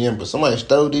get DTM, but somebody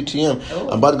stole DTM. Oh.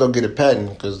 I'm about to go get a patent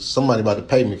because somebody about to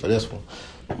pay me for this one.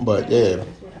 But yeah,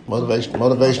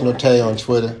 motivational Tay on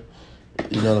Twitter.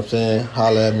 You know what I'm saying?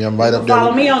 Holla at me. I'm right up there.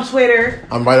 Follow me on Twitter.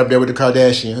 I'm right up there with the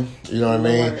Kardashian. You know what I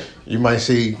mean? You might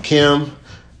see Kim.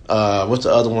 What's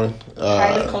the other one?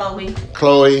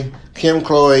 Chloe. Kim,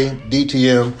 Chloe,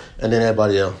 DTM, and then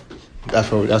everybody else. That's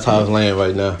how it's laying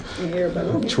right now.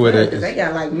 Twitter Because they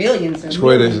got like millions and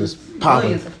Twitter millions, is popping.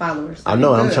 millions of followers. I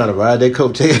know. I'm trying to ride their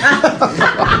coattail.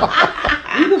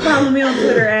 You can follow me on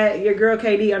Twitter at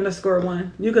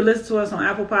yourgirlKD_1. You can listen to us on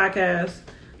Apple Podcasts,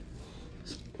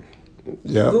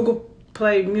 Yeah. Google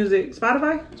Play Music,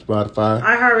 Spotify, Spotify.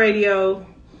 iHeartRadio,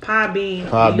 Podbean.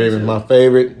 Podbean is my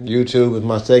favorite. YouTube is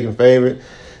my second favorite.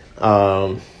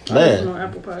 Listen on Man,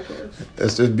 Apple Podcasts.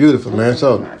 it's just beautiful, man.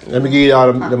 So let me give you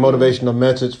all the motivational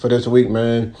message for this week,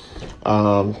 man.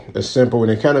 It's simple,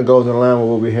 and it kind of goes in line with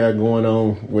what we had going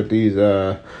on with these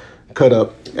cut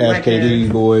up SKD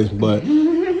boys. But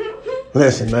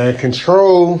listen, man,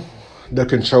 control the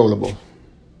controllable,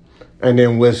 and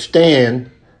then withstand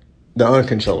the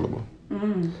uncontrollable.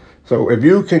 So if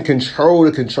you can control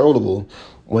the controllable,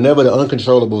 whenever the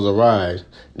uncontrollables arise,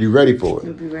 you're ready for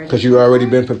it because you've already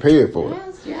been prepared for it.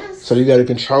 Yes. So you got to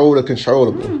control the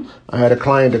controllable. I had a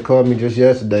client that called me just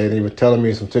yesterday, and he was telling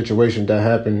me some situations that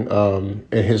happened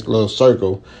in his little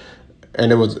circle,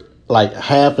 and it was like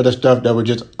half of the stuff that was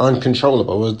just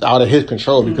uncontrollable. It was out of his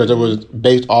control because it was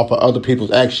based off of other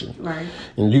people's action. Right.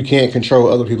 And you can't control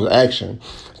other people's action.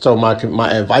 So my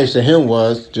advice to him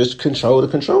was just control the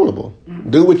controllable.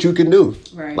 Do what you can do.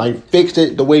 Right. Like fix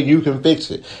it the way you can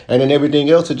fix it. And then everything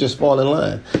else will just fall in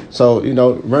line. So,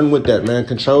 run with that, man.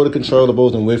 Control the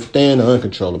controllables and withstand the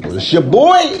uncontrollables. It's your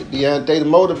boy, Deontay the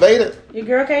Motivator. Your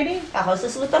girl KD? I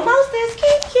hostess with the mostest,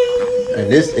 Kiki.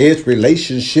 And this is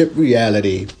Relationship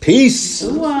Reality. Peace.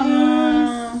 Ooh,